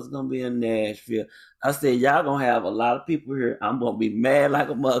Joanna's going to be in Nashville. I said, y'all going to have a lot of people here. I'm going to be mad like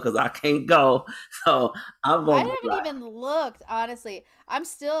a mother because I can't go. So I'm going to I haven't even looked, honestly. I'm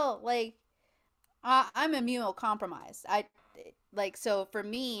still like, I'm immunocompromised. So for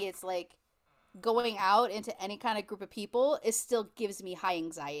me, it's like going out into any kind of group of people, it still gives me high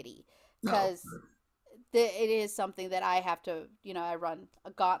anxiety because it is something that I have to, I run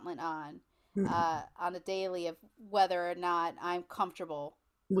a gauntlet on a daily of whether or not I'm comfortable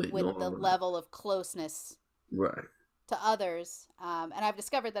with the level of closeness to others. And I've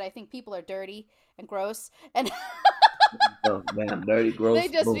discovered that I think people are dirty and gross and oh, man, dirty, gross.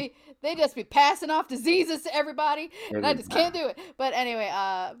 They just be passing off diseases to everybody, and I just can't do it. But anyway,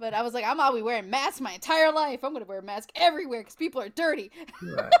 but I was like, I'll be wearing masks my entire life. I'm gonna wear a mask everywhere because people are dirty.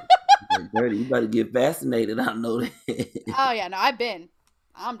 Right. Dirty. You better get vaccinated. I know that. Oh yeah, no,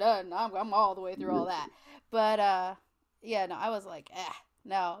 I'm done. I'm all the way through all that. But I was like,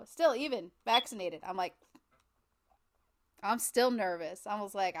 no. Still, even vaccinated, I'm like, I'm still nervous. I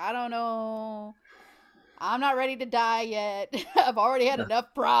was like, I don't know. I'm not ready to die yet. I've already had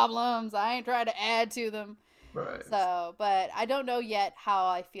enough problems. I ain't trying to add to them. Right. So, but I don't know yet how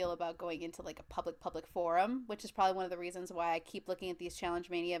I feel about going into like a public forum, which is probably one of the reasons why I keep looking at these Challenge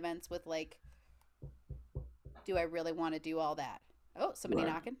Mania events with like, do I really want to do all that? Oh, somebody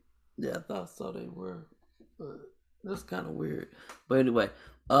knocking? Yeah, I thought so they were. But that's kind of weird. But anyway,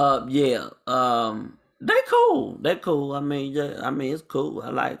 They cool. They cool. I mean, yeah, I mean, it's cool. I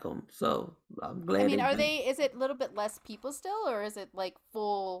like them. So I'm glad. I mean, they do. is it a little bit less people still, or is it like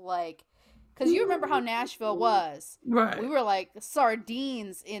full, like, because you remember how Nashville was? Right. We were like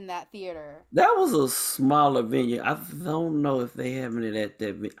sardines in that theater. That was a smaller venue. I don't know if they having it at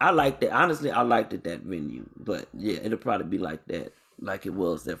that. I liked it. Honestly, I liked it that venue. But yeah, it'll probably be like that, like it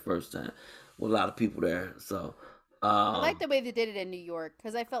was that first time, with a lot of people there. So, I like the way they did it in New York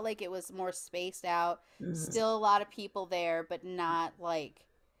because I felt like it was more spaced out. Still a lot of people there, but not like.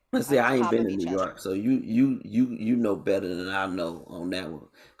 let's see. I ain't top been of in each New other. York, so you know better than I know on that one.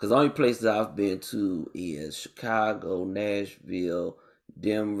 Because the only places I've been to is Chicago, Nashville,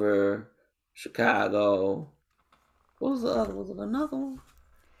 Denver, Chicago. What was the other? Was it another one?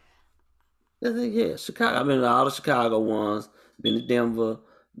 Yeah, Chicago. I've been to all the Chicago ones. Been to Denver.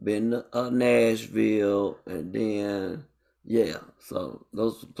 Been to Nashville, and then yeah. So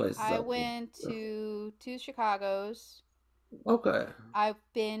those are the places I I've been. went to two Chicago's. Okay. I've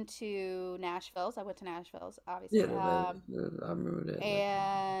been to Nashville's. I went to Nashville's, obviously. Yeah, I remember that.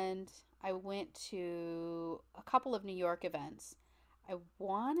 And I went to a couple of New York events. I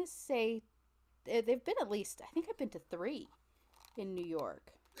want to say they've been at least, I think I've been to 3 in New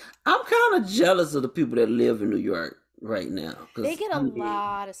York. I'm kind of jealous of the people that live in New York right now. They get a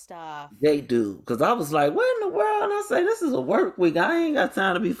lot of stuff. They do. Because I was like, what in the world? And I say, this is a work week. I ain't got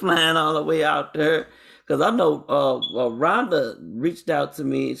time to be flying all the way out there. Because I know Rhonda reached out to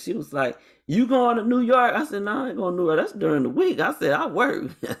me and she was like, you going to New York? I said, no, I ain't going to New York. That's during the week. I said, I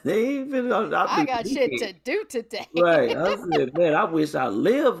work. They ain't finna, I got shit to do today. Right. I said, man, I wish I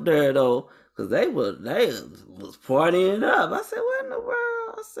lived there though. Because they was partying up. I said, what in the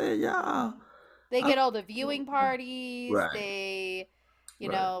world? I said, y'all. They get all the viewing parties. Right. They, you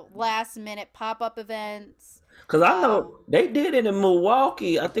know, last minute pop-up events. Because I know they did it in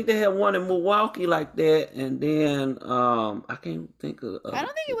Milwaukee. I think they had one in Milwaukee like that. And then I can't think of. I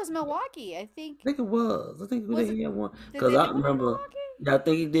don't think it was Milwaukee. I think it was. I think they had one. Did Because they I do one in remember. Milwaukee? Yeah, I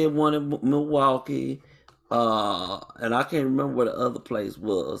think he did one in Milwaukee. And I can't remember where the other place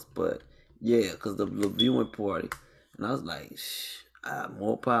was. But yeah, because the viewing party. And I was like,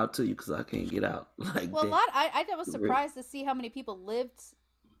 more power to you because I can't get out like Well, that. I was surprised to see how many people lived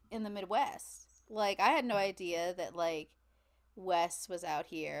in the Midwest. Like, I had no idea that, like, Wes was out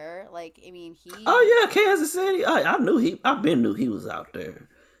here. Like, I mean, Oh, yeah, Kansas City. I knew he was out there.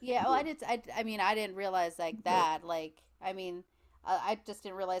 Yeah, well, I mean, I didn't realize, like, that. Like, I mean, I just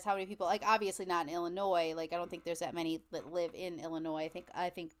didn't realize how many people, like, obviously not in Illinois. Like, I don't think there's that many that live in Illinois. I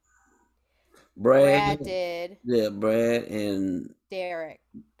think Brad did. Yeah, Brad and Derek.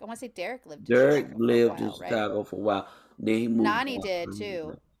 I want to say Derek lived in Chicago for a while. Then he moved. Nani did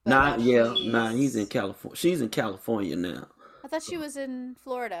too. He's in California. She's in California now. I thought she was in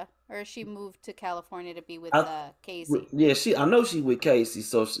Florida, or she moved to California to be with Casey. Yeah, I know she with Casey.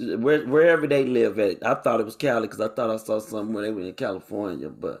 So wherever they live at, I thought it was Cali because I thought I saw something where they were in California,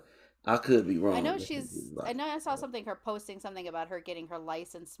 but I could be wrong. I know I saw something, her posting something about her getting her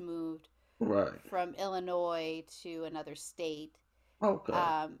license moved. Right. From Illinois to another state. Okay.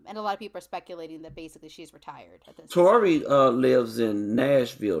 And a lot of people are speculating that basically she's retired at this Tori lives in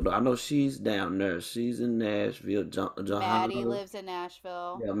Nashville. I know she's down there. She's in Nashville. Johanna. Maddie lives in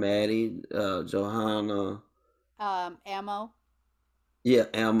Nashville. Yeah, Maddie, Johanna. Ammo. Yeah,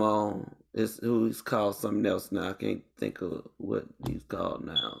 Ammo. Is who he's called something else now. I can't think of what he's called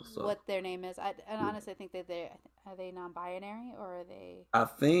now. So what their name is. And honestly, I think that are they non-binary or are they? I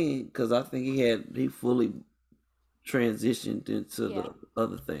think because he fully transitioned into the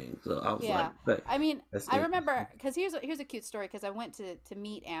other thing. So I was like, hey, I mean, I remember because here's a cute story because I went to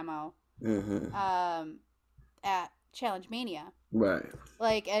meet Ammo, at Challenge Mania, right?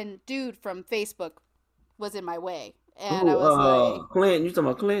 Like, and dude from Facebook was in my way, and I was like, Clinton. You talking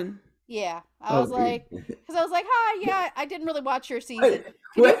about Clinton? Yeah, I was like, because I was like, hi, yeah, I didn't really watch your season.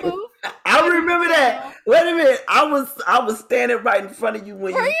 Can you move? I remember that. Wait a minute, I was standing right in front of you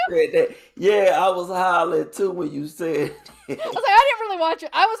when you said that. Yeah, I was hollering too when you said. I was like, I didn't really watch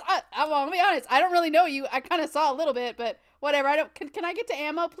it. Well, I'll be honest, I don't really know you. I kind of saw a little bit, but whatever. I don't. Can I get to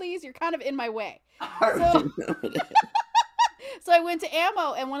Ammo, please? You're kind of in my way. So I went to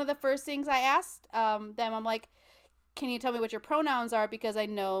Ammo, and one of the first things I asked them, I'm like, can you tell me what your pronouns are because I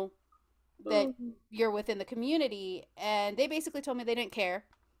know that you're within the community. And they basically told me they didn't care.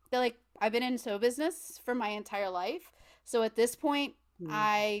 They're like, I've been in show business for my entire life, so at this point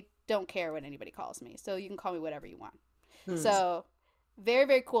I don't care what anybody calls me, so you can call me whatever you want. So very,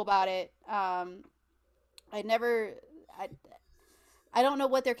 very cool about it. I don't know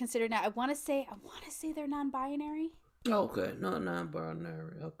what they're considered now. I want to say they're non-binary. Okay, no,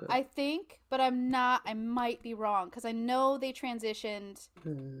 non-binary. Okay. I think, but I'm not. I might be wrong because I know they transitioned,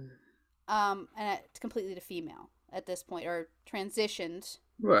 completely to female at this point, or transitioned.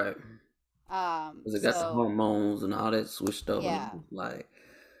 Right. Because it got some So hormones and all that switched over. yeah, Like,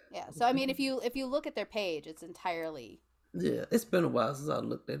 yeah. So I mean, if you look at their page, it's entirely. yeah, it's been a while since I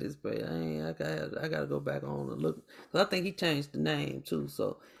looked at his page. I gotta go back on and look. 'Cause I think he changed the name too,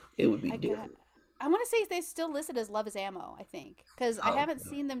 so it would be different. I want to say they still listed as Love is Ammo, I think, because I Oh, haven't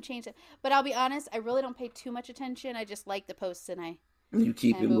seen them change it. But I'll be honest, I really don't pay too much attention. I just like the posts and you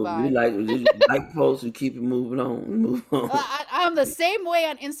keep it move moving. on. You like posts, you keep it moving on. Move on. I'm the same way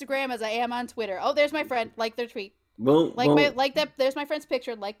on Instagram as I am on Twitter. Oh, there's my friend. Like their tweet. Boom, Like boom. that. There's my friend's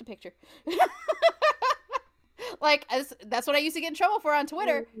picture. Like the picture. That's what I used to get in trouble for on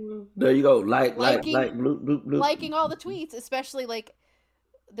Twitter. There you go. Like, Liking- bloop, bloop, bloop. Liking all the tweets, especially like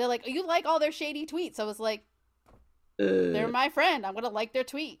they're like, you like all their shady tweets. I was like, they're my friend. I'm gonna like their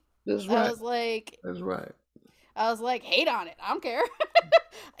tweet. That's right. I was like, That's right. hate on it. I don't care.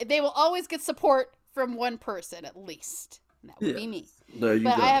 They will always get support from one person at least. And that would be me. There you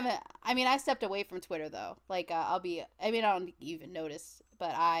But go. I haven't. I mean, I stepped away from Twitter though. Like, I don't even notice,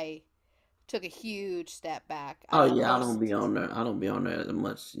 but I took a huge step back. Oh yeah, I don't be on there. I don't be on there as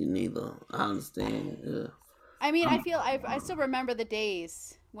much neither. I understand. Yeah. I mean, I still remember the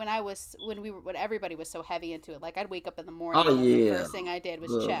days when everybody was so heavy into it. Like, I'd wake up in the morning. Oh and yeah. The first thing I did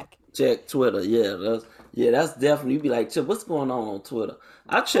was check Twitter. That's definitely. You be like, what's going on Twitter?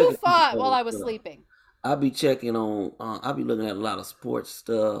 I check. Who fought while I was sleeping? I be checking on. I be looking at a lot of sports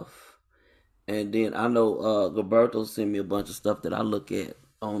stuff, and then I know Gilberto send me a bunch of stuff that I look at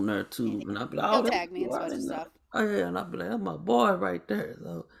on there too, and I be like, He'll tag me and such stuff. Oh yeah, and I be like, that's my boy right there.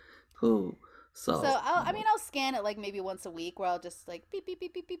 So cool. So I'll scan it like maybe once a week, where I'll just like beep beep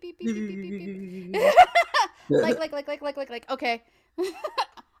beep beep beep beep beep beep beep beep beep. like okay,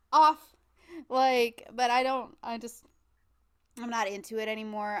 off. Like, but I'm not into it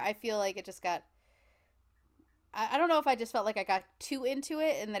anymore. I feel like it just got. I don't know if I just felt like I got too into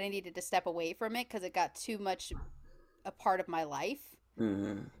it and that I needed to step away from it because it got too much a part of my life.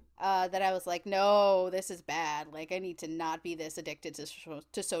 Mm-hmm. That I was like, no, this is bad. Like, I need to not be this addicted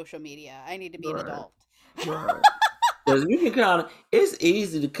to social media. I need to be an adult. Right. Because you can it's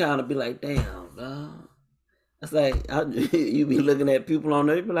easy to kind of be like, damn, dog. It's like, you be looking at people on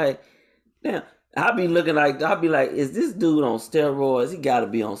there, you be like, damn. I'll be like, is this dude on steroids? He got to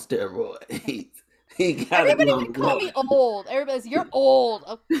be on steroids. Everybody would call me old. Everybody's, you're old.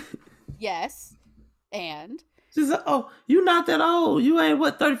 Oh, yes. And? She's like, oh, you're not that old. You ain't,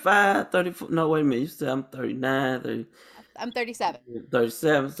 35, 34? No, wait a minute. You said I'm 39, 30. I'm 37.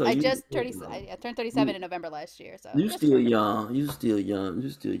 37. So I turned 37 in November last year. So you still young. You still young.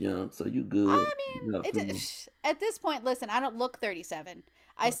 So you good. I mean, at this point, listen, I don't look 37.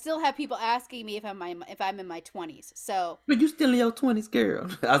 I still have people asking me if I'm in my 20s. So, but you still in your 20s, girl.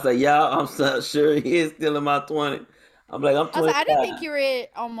 I was like, yeah, I'm so sure he is still in my 20s. I'm like, I'm 25. I didn't think you were at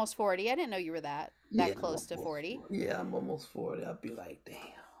almost 40. I didn't know you were that close to 40. Yeah, I'm almost 40. I'd be like, damn,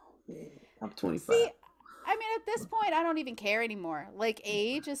 man, I'm 25. See, I mean, at this point, I don't even care anymore. Like,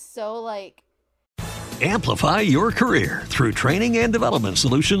 age is so like. Amplify your career through training and development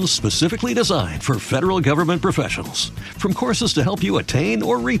solutions specifically designed for federal government professionals. From courses to help you attain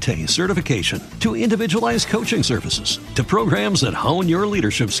or retain certification, to individualized coaching services, to programs that hone your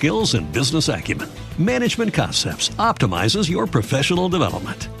leadership skills and business acumen, Management Concepts optimizes your professional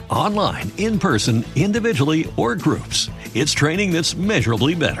development. Online, in person, individually, or groups, it's training that's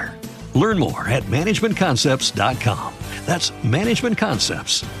measurably better. Learn more at managementconcepts.com. That's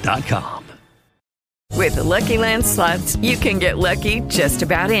managementconcepts.com. With the Lucky Land Slots, you can get lucky just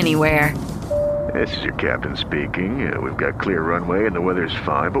about anywhere. This is your captain speaking. We've got clear runway and the weather's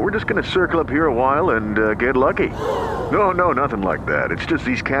fine, but we're just going to circle up here a while and get lucky. No, nothing like that. It's just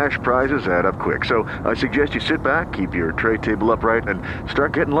these cash prizes add up quick. So I suggest you sit back, keep your tray table upright, and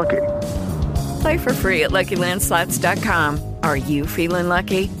start getting lucky. Play for free at LuckyLandSlots.com. Are you feeling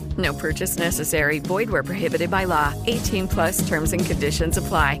lucky? No purchase necessary. Void where prohibited by law. 18+ terms and conditions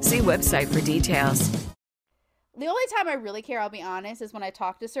apply. See website for details. The only time I really care, I'll be honest, is when I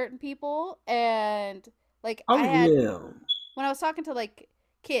talk to certain people and like when I was talking to like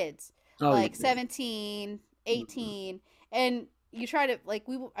kids, 17, 18, and you try to like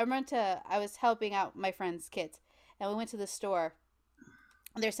I was helping out my friend's kids, and we went to the store.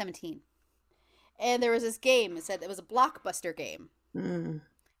 And they're 17, and there was this game. It said it was a Blockbuster game.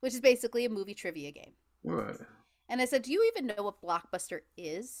 Which is basically a movie trivia game. Right. And I said, do you even know what Blockbuster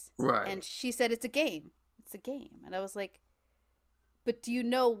is? Right. And she said, it's a game. It's a game. And I was like, but do you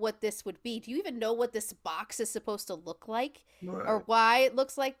know what this would be? Do you even know what this box is supposed to look like? Right. Or why it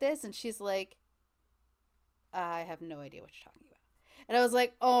looks like this? And she's like, I have no idea what you're talking about. And I was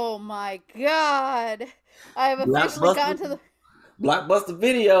like, oh my God. I have officially gotten to the... Blockbuster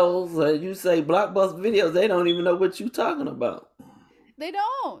Videos. You say Blockbuster Videos, they don't even know what you're talking about. They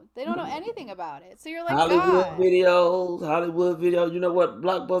don't know anything about it. So you're like, Hollywood God. Videos. You know what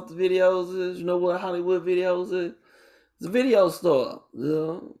Blockbuster Videos is? You know what Hollywood Videos is? It's a video store.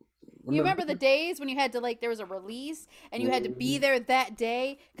 You remember the days when you had to, like, there was a release and you had to be there that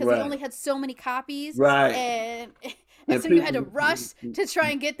day because Right. they only had so many copies. Right. And And so you had to rush to try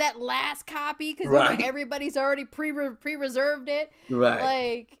and get that last copy because Right. everybody's already pre-reserved it. Right.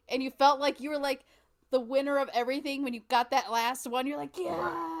 Like, and you felt like you were like the winner of everything when you got that last one. You're like, yes.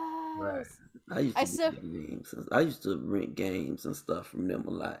 Right. I used to rent games and stuff from them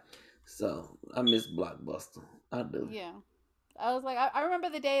a lot. So I miss Blockbuster. I do. Yeah. I was like, I remember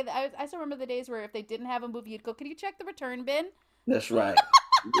the day that I still remember the days where if they didn't have a movie, you'd go, can you check the return bin? That's right.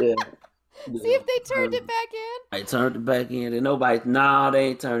 Yeah. See if they turned it back in. They turned it back in, and they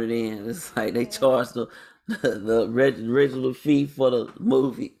ain't turned it in. It's like they charged the original fee for the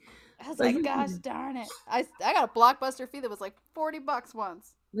movie. I was like, gosh darn it. I got a Blockbuster fee that was like $40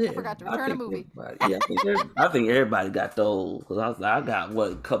 once. Yeah, I forgot to return a movie. I think everybody got those because I was like, I got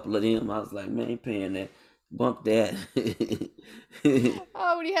a couple of them. I was like, man, ain't paying that. Bump that.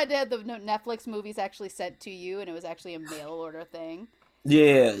 Oh, when you had to have the Netflix movies actually sent to you, and it was actually a mail order thing.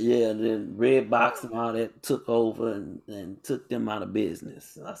 Yeah. Then Redbox and all that took over and took them out of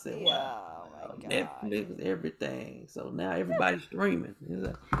business. I said, wow, Netflix, everything. So now everybody's streaming.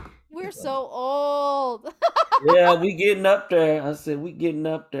 We're so old. Yeah, we getting up there. I said we getting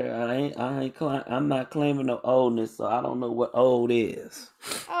up there. I'm not claiming no oldness, so I don't know what old is.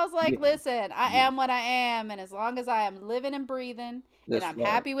 I was like, listen, I am what I am, and as long as I am living and breathing, and I'm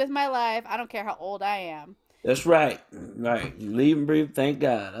happy with my life, I don't care how old I am. That's right. Right. You leave and breathe, thank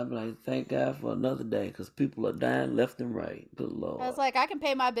God. I'm like, thank God for another day, because people are dying left and right. Good Lord. I was like, I can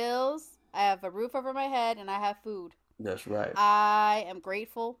pay my bills, I have a roof over my head, and I have food. That's right. I am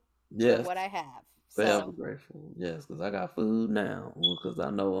grateful for what I have. Forever grateful. Yes, because I got food now. Because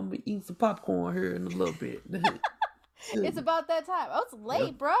I know I'm going to eat some popcorn here in a little bit. It's about that time. Oh, it's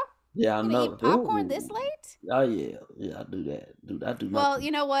late, bro. Yeah, I know. Eat popcorn this late? Oh, yeah. Yeah, I do that. I do well,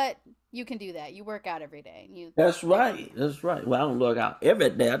 you know what? You can do that. You work out every day. That's right. That's right. Well, I don't work out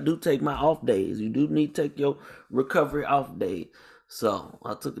every day. I do take my off days. You do need to take your recovery off day. So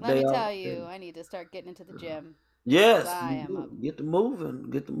I took a day off. Let me tell you, I need to start getting into the gym. Yes. Get to moving.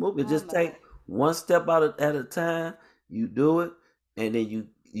 Get to moving. Just take one step at a time. You do it, and then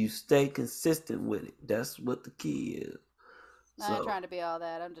you stay consistent with it. That's what the key is. I'm not trying to be all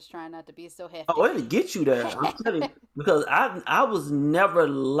that. I'm just trying not to be so hefty. Oh, it'll get you there. I'm telling you, because I was never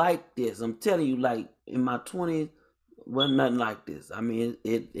like this. I'm telling you, like in my 20s, wasn't nothing like this. I mean,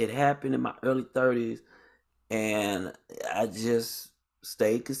 it happened in my early 30s, and I just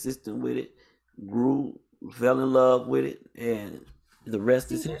stayed consistent with it, grew, fell in love with it, and the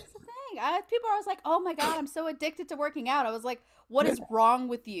rest is history. That's the thing. People are always like, "Oh my God, I'm so addicted to working out." I was like, "What is wrong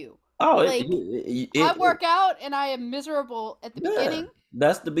with you?" Oh, like, I work out and I am miserable at the beginning.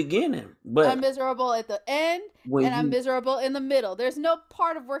 That's the beginning, but I'm miserable at the end, and I'm miserable in the middle. There's no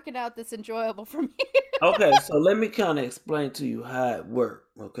part of working out that's enjoyable for me. Okay, so let me kind of explain to you how it works,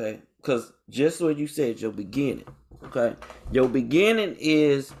 okay? Because just what you said, your beginning, okay? Your beginning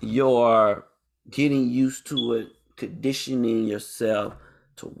is your getting used to it, conditioning yourself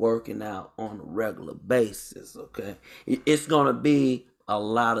to working out on a regular basis, okay? It's going to be a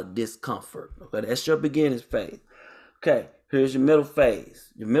lot of discomfort, okay? That's your beginning phase. Okay, here's your middle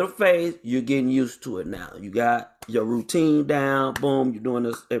phase. Your middle phase, you're getting used to it now. You got your routine down. Boom, you're doing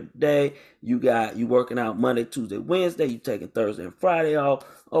this every day. You working out Monday, Tuesday, Wednesday. You taking Thursday and Friday off.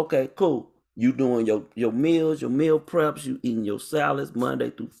 Okay, cool. You doing your meals, your meal preps. You eating your salads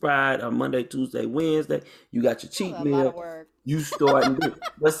Monday through Friday, or Monday, Tuesday, Wednesday. You got your cheat meal. A lot of work. You starting to do.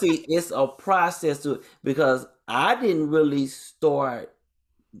 But see, it's a process to it, because I didn't really start.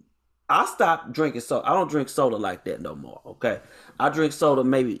 I stopped drinking soda. I don't drink soda like that no more, okay? I drink soda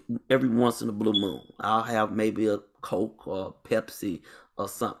maybe every once in a blue moon. I'll have maybe a Coke or a Pepsi or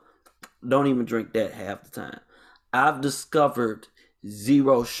something. Don't even drink that half the time. I've discovered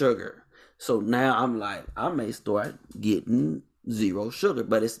zero sugar. So now I'm like, I may start getting zero sugar,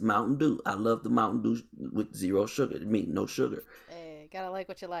 but it's Mountain Dew. I love the Mountain Dew with zero sugar. It means no sugar. Hey, gotta like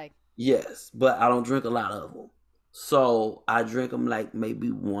what you like. Yes, but I don't drink a lot of them. So I drink them like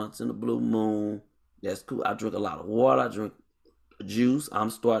maybe once in a blue moon. That's cool. I drink a lot of water. I drink juice. I'm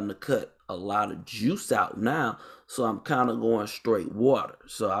starting to cut a lot of juice out now So I'm kind of going straight water.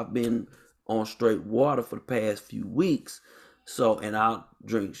 So I've been on straight water for the past few weeks. So, and I'll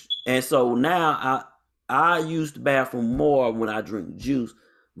drink. And so now I use the bathroom more when I drink juice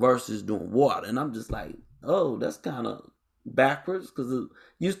versus doing water. And I'm just like, oh, that's kind of backwards, because I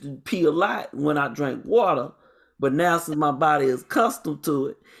used to pee a lot when I drank water. But now since my body is accustomed to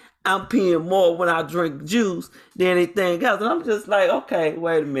it, I'm peeing more when I drink juice than anything else. And I'm just like, okay,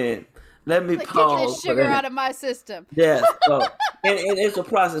 wait a minute. Let me pause. Get this sugar out of my system. Yes. So, and it's a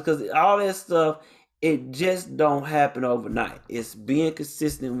process, because all that stuff, it just don't happen overnight. It's being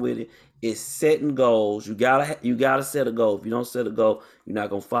consistent with it. It's setting goals. You gotta set a goal. If you don't set a goal, you're not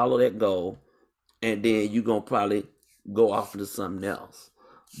gonna follow that goal, and then you're gonna probably go off into something else.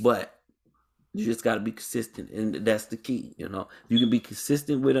 But you just gotta be consistent, and that's the key. You know, if you can be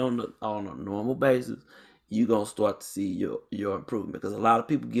consistent with it on a normal basis, you're gonna start to see your improvement. Because a lot of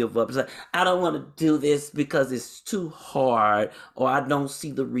people give up and say, I don't want to do this because it's too hard, or I don't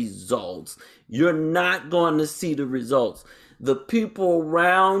see the results. You're not going to see the results. The people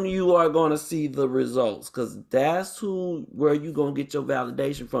around you are going to see the results, because that's where you're going to get your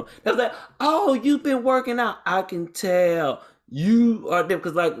validation from. They're like, oh, you've been working out. I can tell you are there.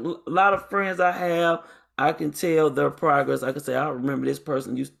 Because like a lot of friends I have, I can tell their progress. I can say, I remember this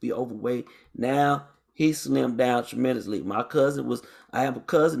person used to be overweight. Now he slimmed down tremendously. I have a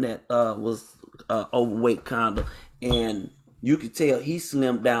cousin that was overweight kind of, and you can tell he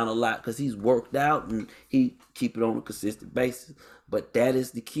slimmed down a lot because he's worked out and he keep it on a consistent basis. But that is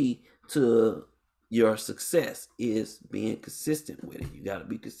the key to your success, is being consistent with it. You got to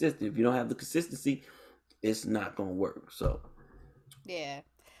be consistent. If you don't have the consistency, it's not going to work. So, yeah,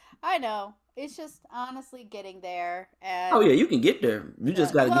 I know. It's just honestly getting there. And oh yeah, you can get there. You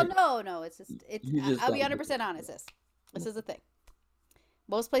just got to. Well, no. It's I'll be 100% honest. This is the thing.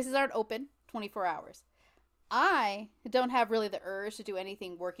 Most places aren't open 24 hours. I don't have really the urge to do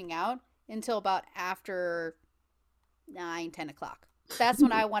anything working out until about after 9, 10 o'clock. That's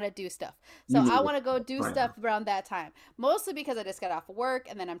when I want to do stuff. So I want to go do stuff around that time. Mostly because I just got off of work,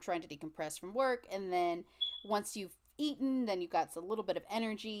 and then I'm trying to decompress from work. And then once you've eaten, then you've got a little bit of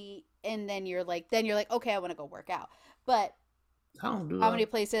energy, and then you're like, okay, I want to go work out. But how many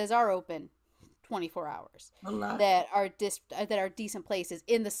places are open 24 hours that are decent places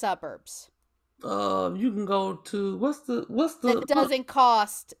in the suburbs? You can go to what's the that doesn't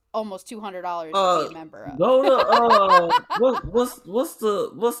cost almost $200 to be a member of. Go to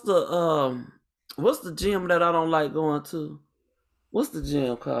what's the gym that I don't like going to? What's the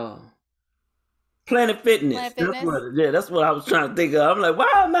gym called? Planet Fitness. That's what I was trying to think of. I'm like,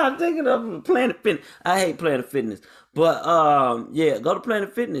 why am I thinking of Planet Fitness? I hate Planet Fitness. But go to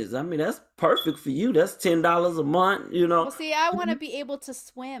Planet Fitness. I mean, that's perfect for you. That's $10 a month, you know. Well, see, I want to be able to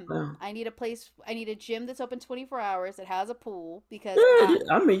swim. Yeah. I need a gym that's open 24 hours that has a pool, because you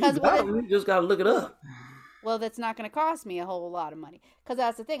just gotta look it up. Well, that's not going to cost me a whole lot of money, because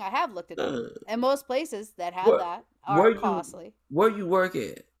that's the thing. I have looked at them, and most places that have that are costly. Where you work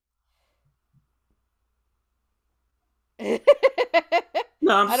at?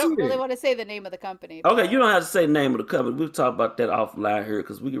 No, I don't really want to say the name of the company. Okay, you don't have to say the name of the company. We'll talk about that offline here,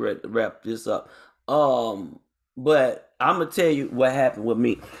 because we can wrap this up. But I'm gonna tell you what happened with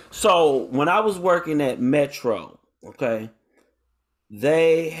me. So when I was working at Metro, okay,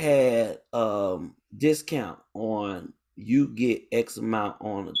 they had discount on you get X amount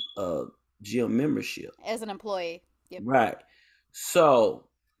on a gym membership as an employee. Yep. Right. So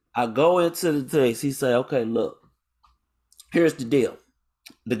I go into the place. He say, okay, look, here's the deal.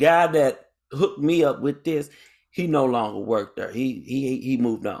 The guy that hooked me up with this, he no longer worked there. He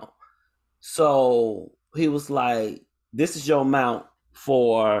moved on. So he was like, this is your amount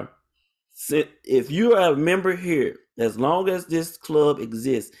for, if you're a member here, as long as this club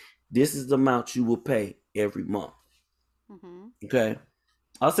exists, this is the amount you will pay every month. Mm-hmm. Okay.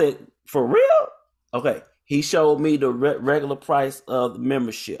 I said, for real? Okay. He showed me the regular price of the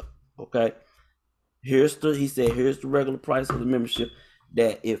membership. Okay. He said, here's the regular price of the membership,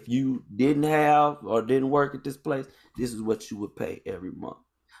 that if you didn't have or didn't work at this place, this is what you would pay every month.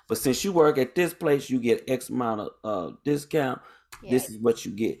 But since you work at this place, you get X amount of discount. Yeah. This is what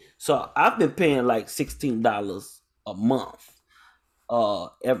you get. So I've been paying like $16 a month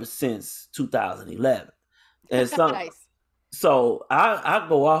ever since 2011. And so, nice. So I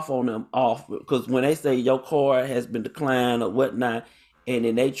go off on them because when they say your card has been declined or whatnot, and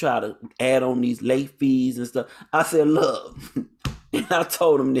then they try to add on these late fees and stuff, I said, look, and I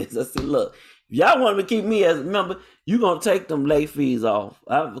told them this. I said, look, if y'all want to keep me as a member, you're going to take them late fees off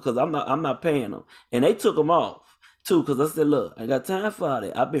because I'm not paying them. And they took them off. too, because I said, look, I got time for all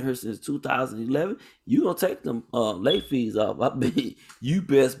that. I've been here since 2011. You gonna take them late fees off? You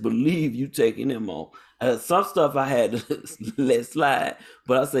best believe you taking them off. Some stuff I had to let slide,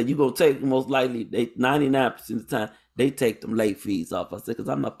 but I said you gonna take them most likely. They 99% of the time they take them late fees off. I said because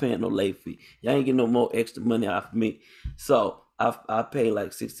I'm not paying no late fee. Y'all ain't getting no more extra money off of me. So I pay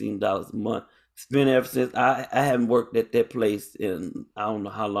like $16 a month. It's been ever since. I haven't worked at that place in I don't know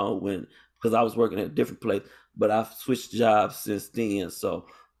how long because I was working at a different place. But I've switched jobs since then, so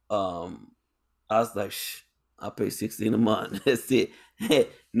I was like, I pay $16 a month. That's it.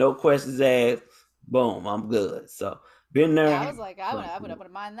 No questions asked. Boom, I'm good. So been there. Yeah, I was like, I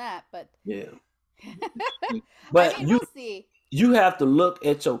wouldn't mind that, but yeah. But I mean, we'll see. You have to look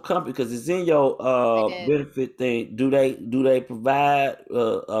at your company because it's in your benefit thing. Do they provide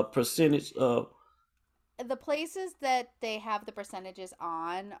a percentage of? The places that they have the percentages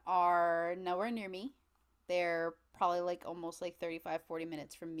on are nowhere near me. They're probably like almost like 35-40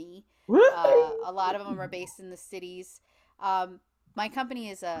 minutes from me. Really? A lot of them are based in the cities. My company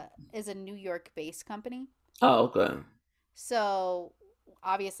is a New York based company. Oh, okay. So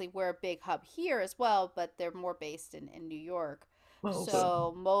obviously we're a big hub here as well, but they're more based in New York. Oh, okay.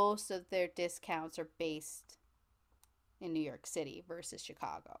 So most of their discounts are based in New York City versus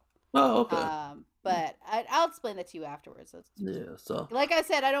Chicago. Oh, okay. But I'll explain that to you afterwards. Yeah. So like I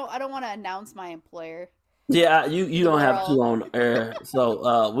said, I don't want to announce my employer. Yeah, you don't have to on the air.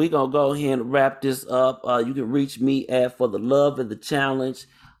 So we're going to go ahead and wrap this up. You can reach me at For the Love of the Challenge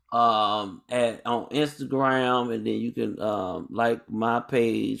on Instagram. And then you can like my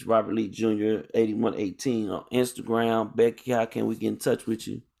page, Robert Lee Jr. 8118 on Instagram. Becky, how can we get in touch with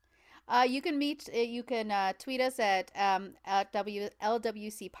you? You can tweet us at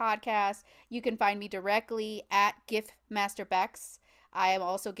LWC Podcast. You can find me directly at GiftMasterBex. I am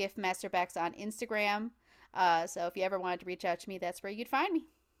also GiftMasterBex on Instagram. So if you ever wanted to reach out to me, that's where you'd find me.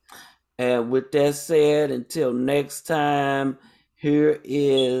 And with that said, until next time, here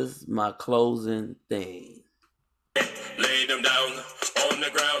is my closing thing. Lay them down on the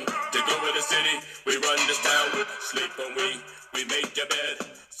ground. To go with the city, we run this town. Sleep on we make your bed.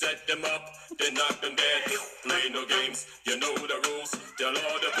 Set them up, then knock them dead. Play no games, you know the rules. Tell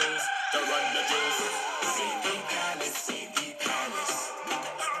all the fools to run the jewels. CD Palace, CD Palace.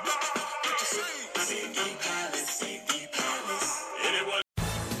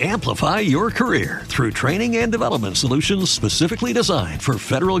 Amplify your career through training and development solutions specifically designed for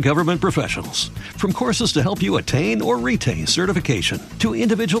federal government professionals. From courses to help you attain or retain certification, to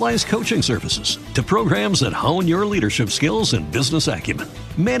individualized coaching services, to programs that hone your leadership skills and business acumen,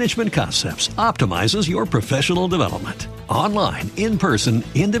 Management Concepts optimizes your professional development. Online, in person,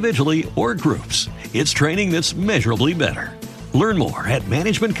 individually, or groups, it's training that's measurably better. Learn more at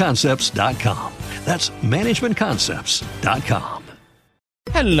managementconcepts.com. That's managementconcepts.com.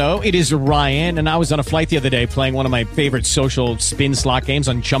 Hello, it is Ryan, and I was on a flight the other day playing one of my favorite social spin slot games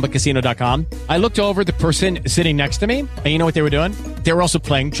on ChumbaCasino.com. I looked over at the person sitting next to me, and you know what they were doing? They were also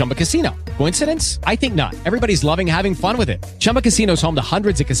playing Chumba Casino. Coincidence? I think not. Everybody's loving having fun with it. Chumba Casino is home to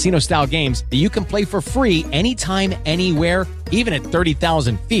hundreds of casino-style games that you can play for free anytime, anywhere, even at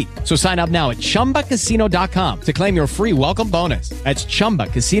 30,000 feet. So sign up now at ChumbaCasino.com to claim your free welcome bonus. That's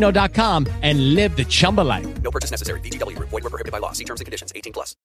ChumbaCasino.com and live the Chumba life. No purchase necessary. VGW. Void where prohibited by law. See terms and conditions. 18+.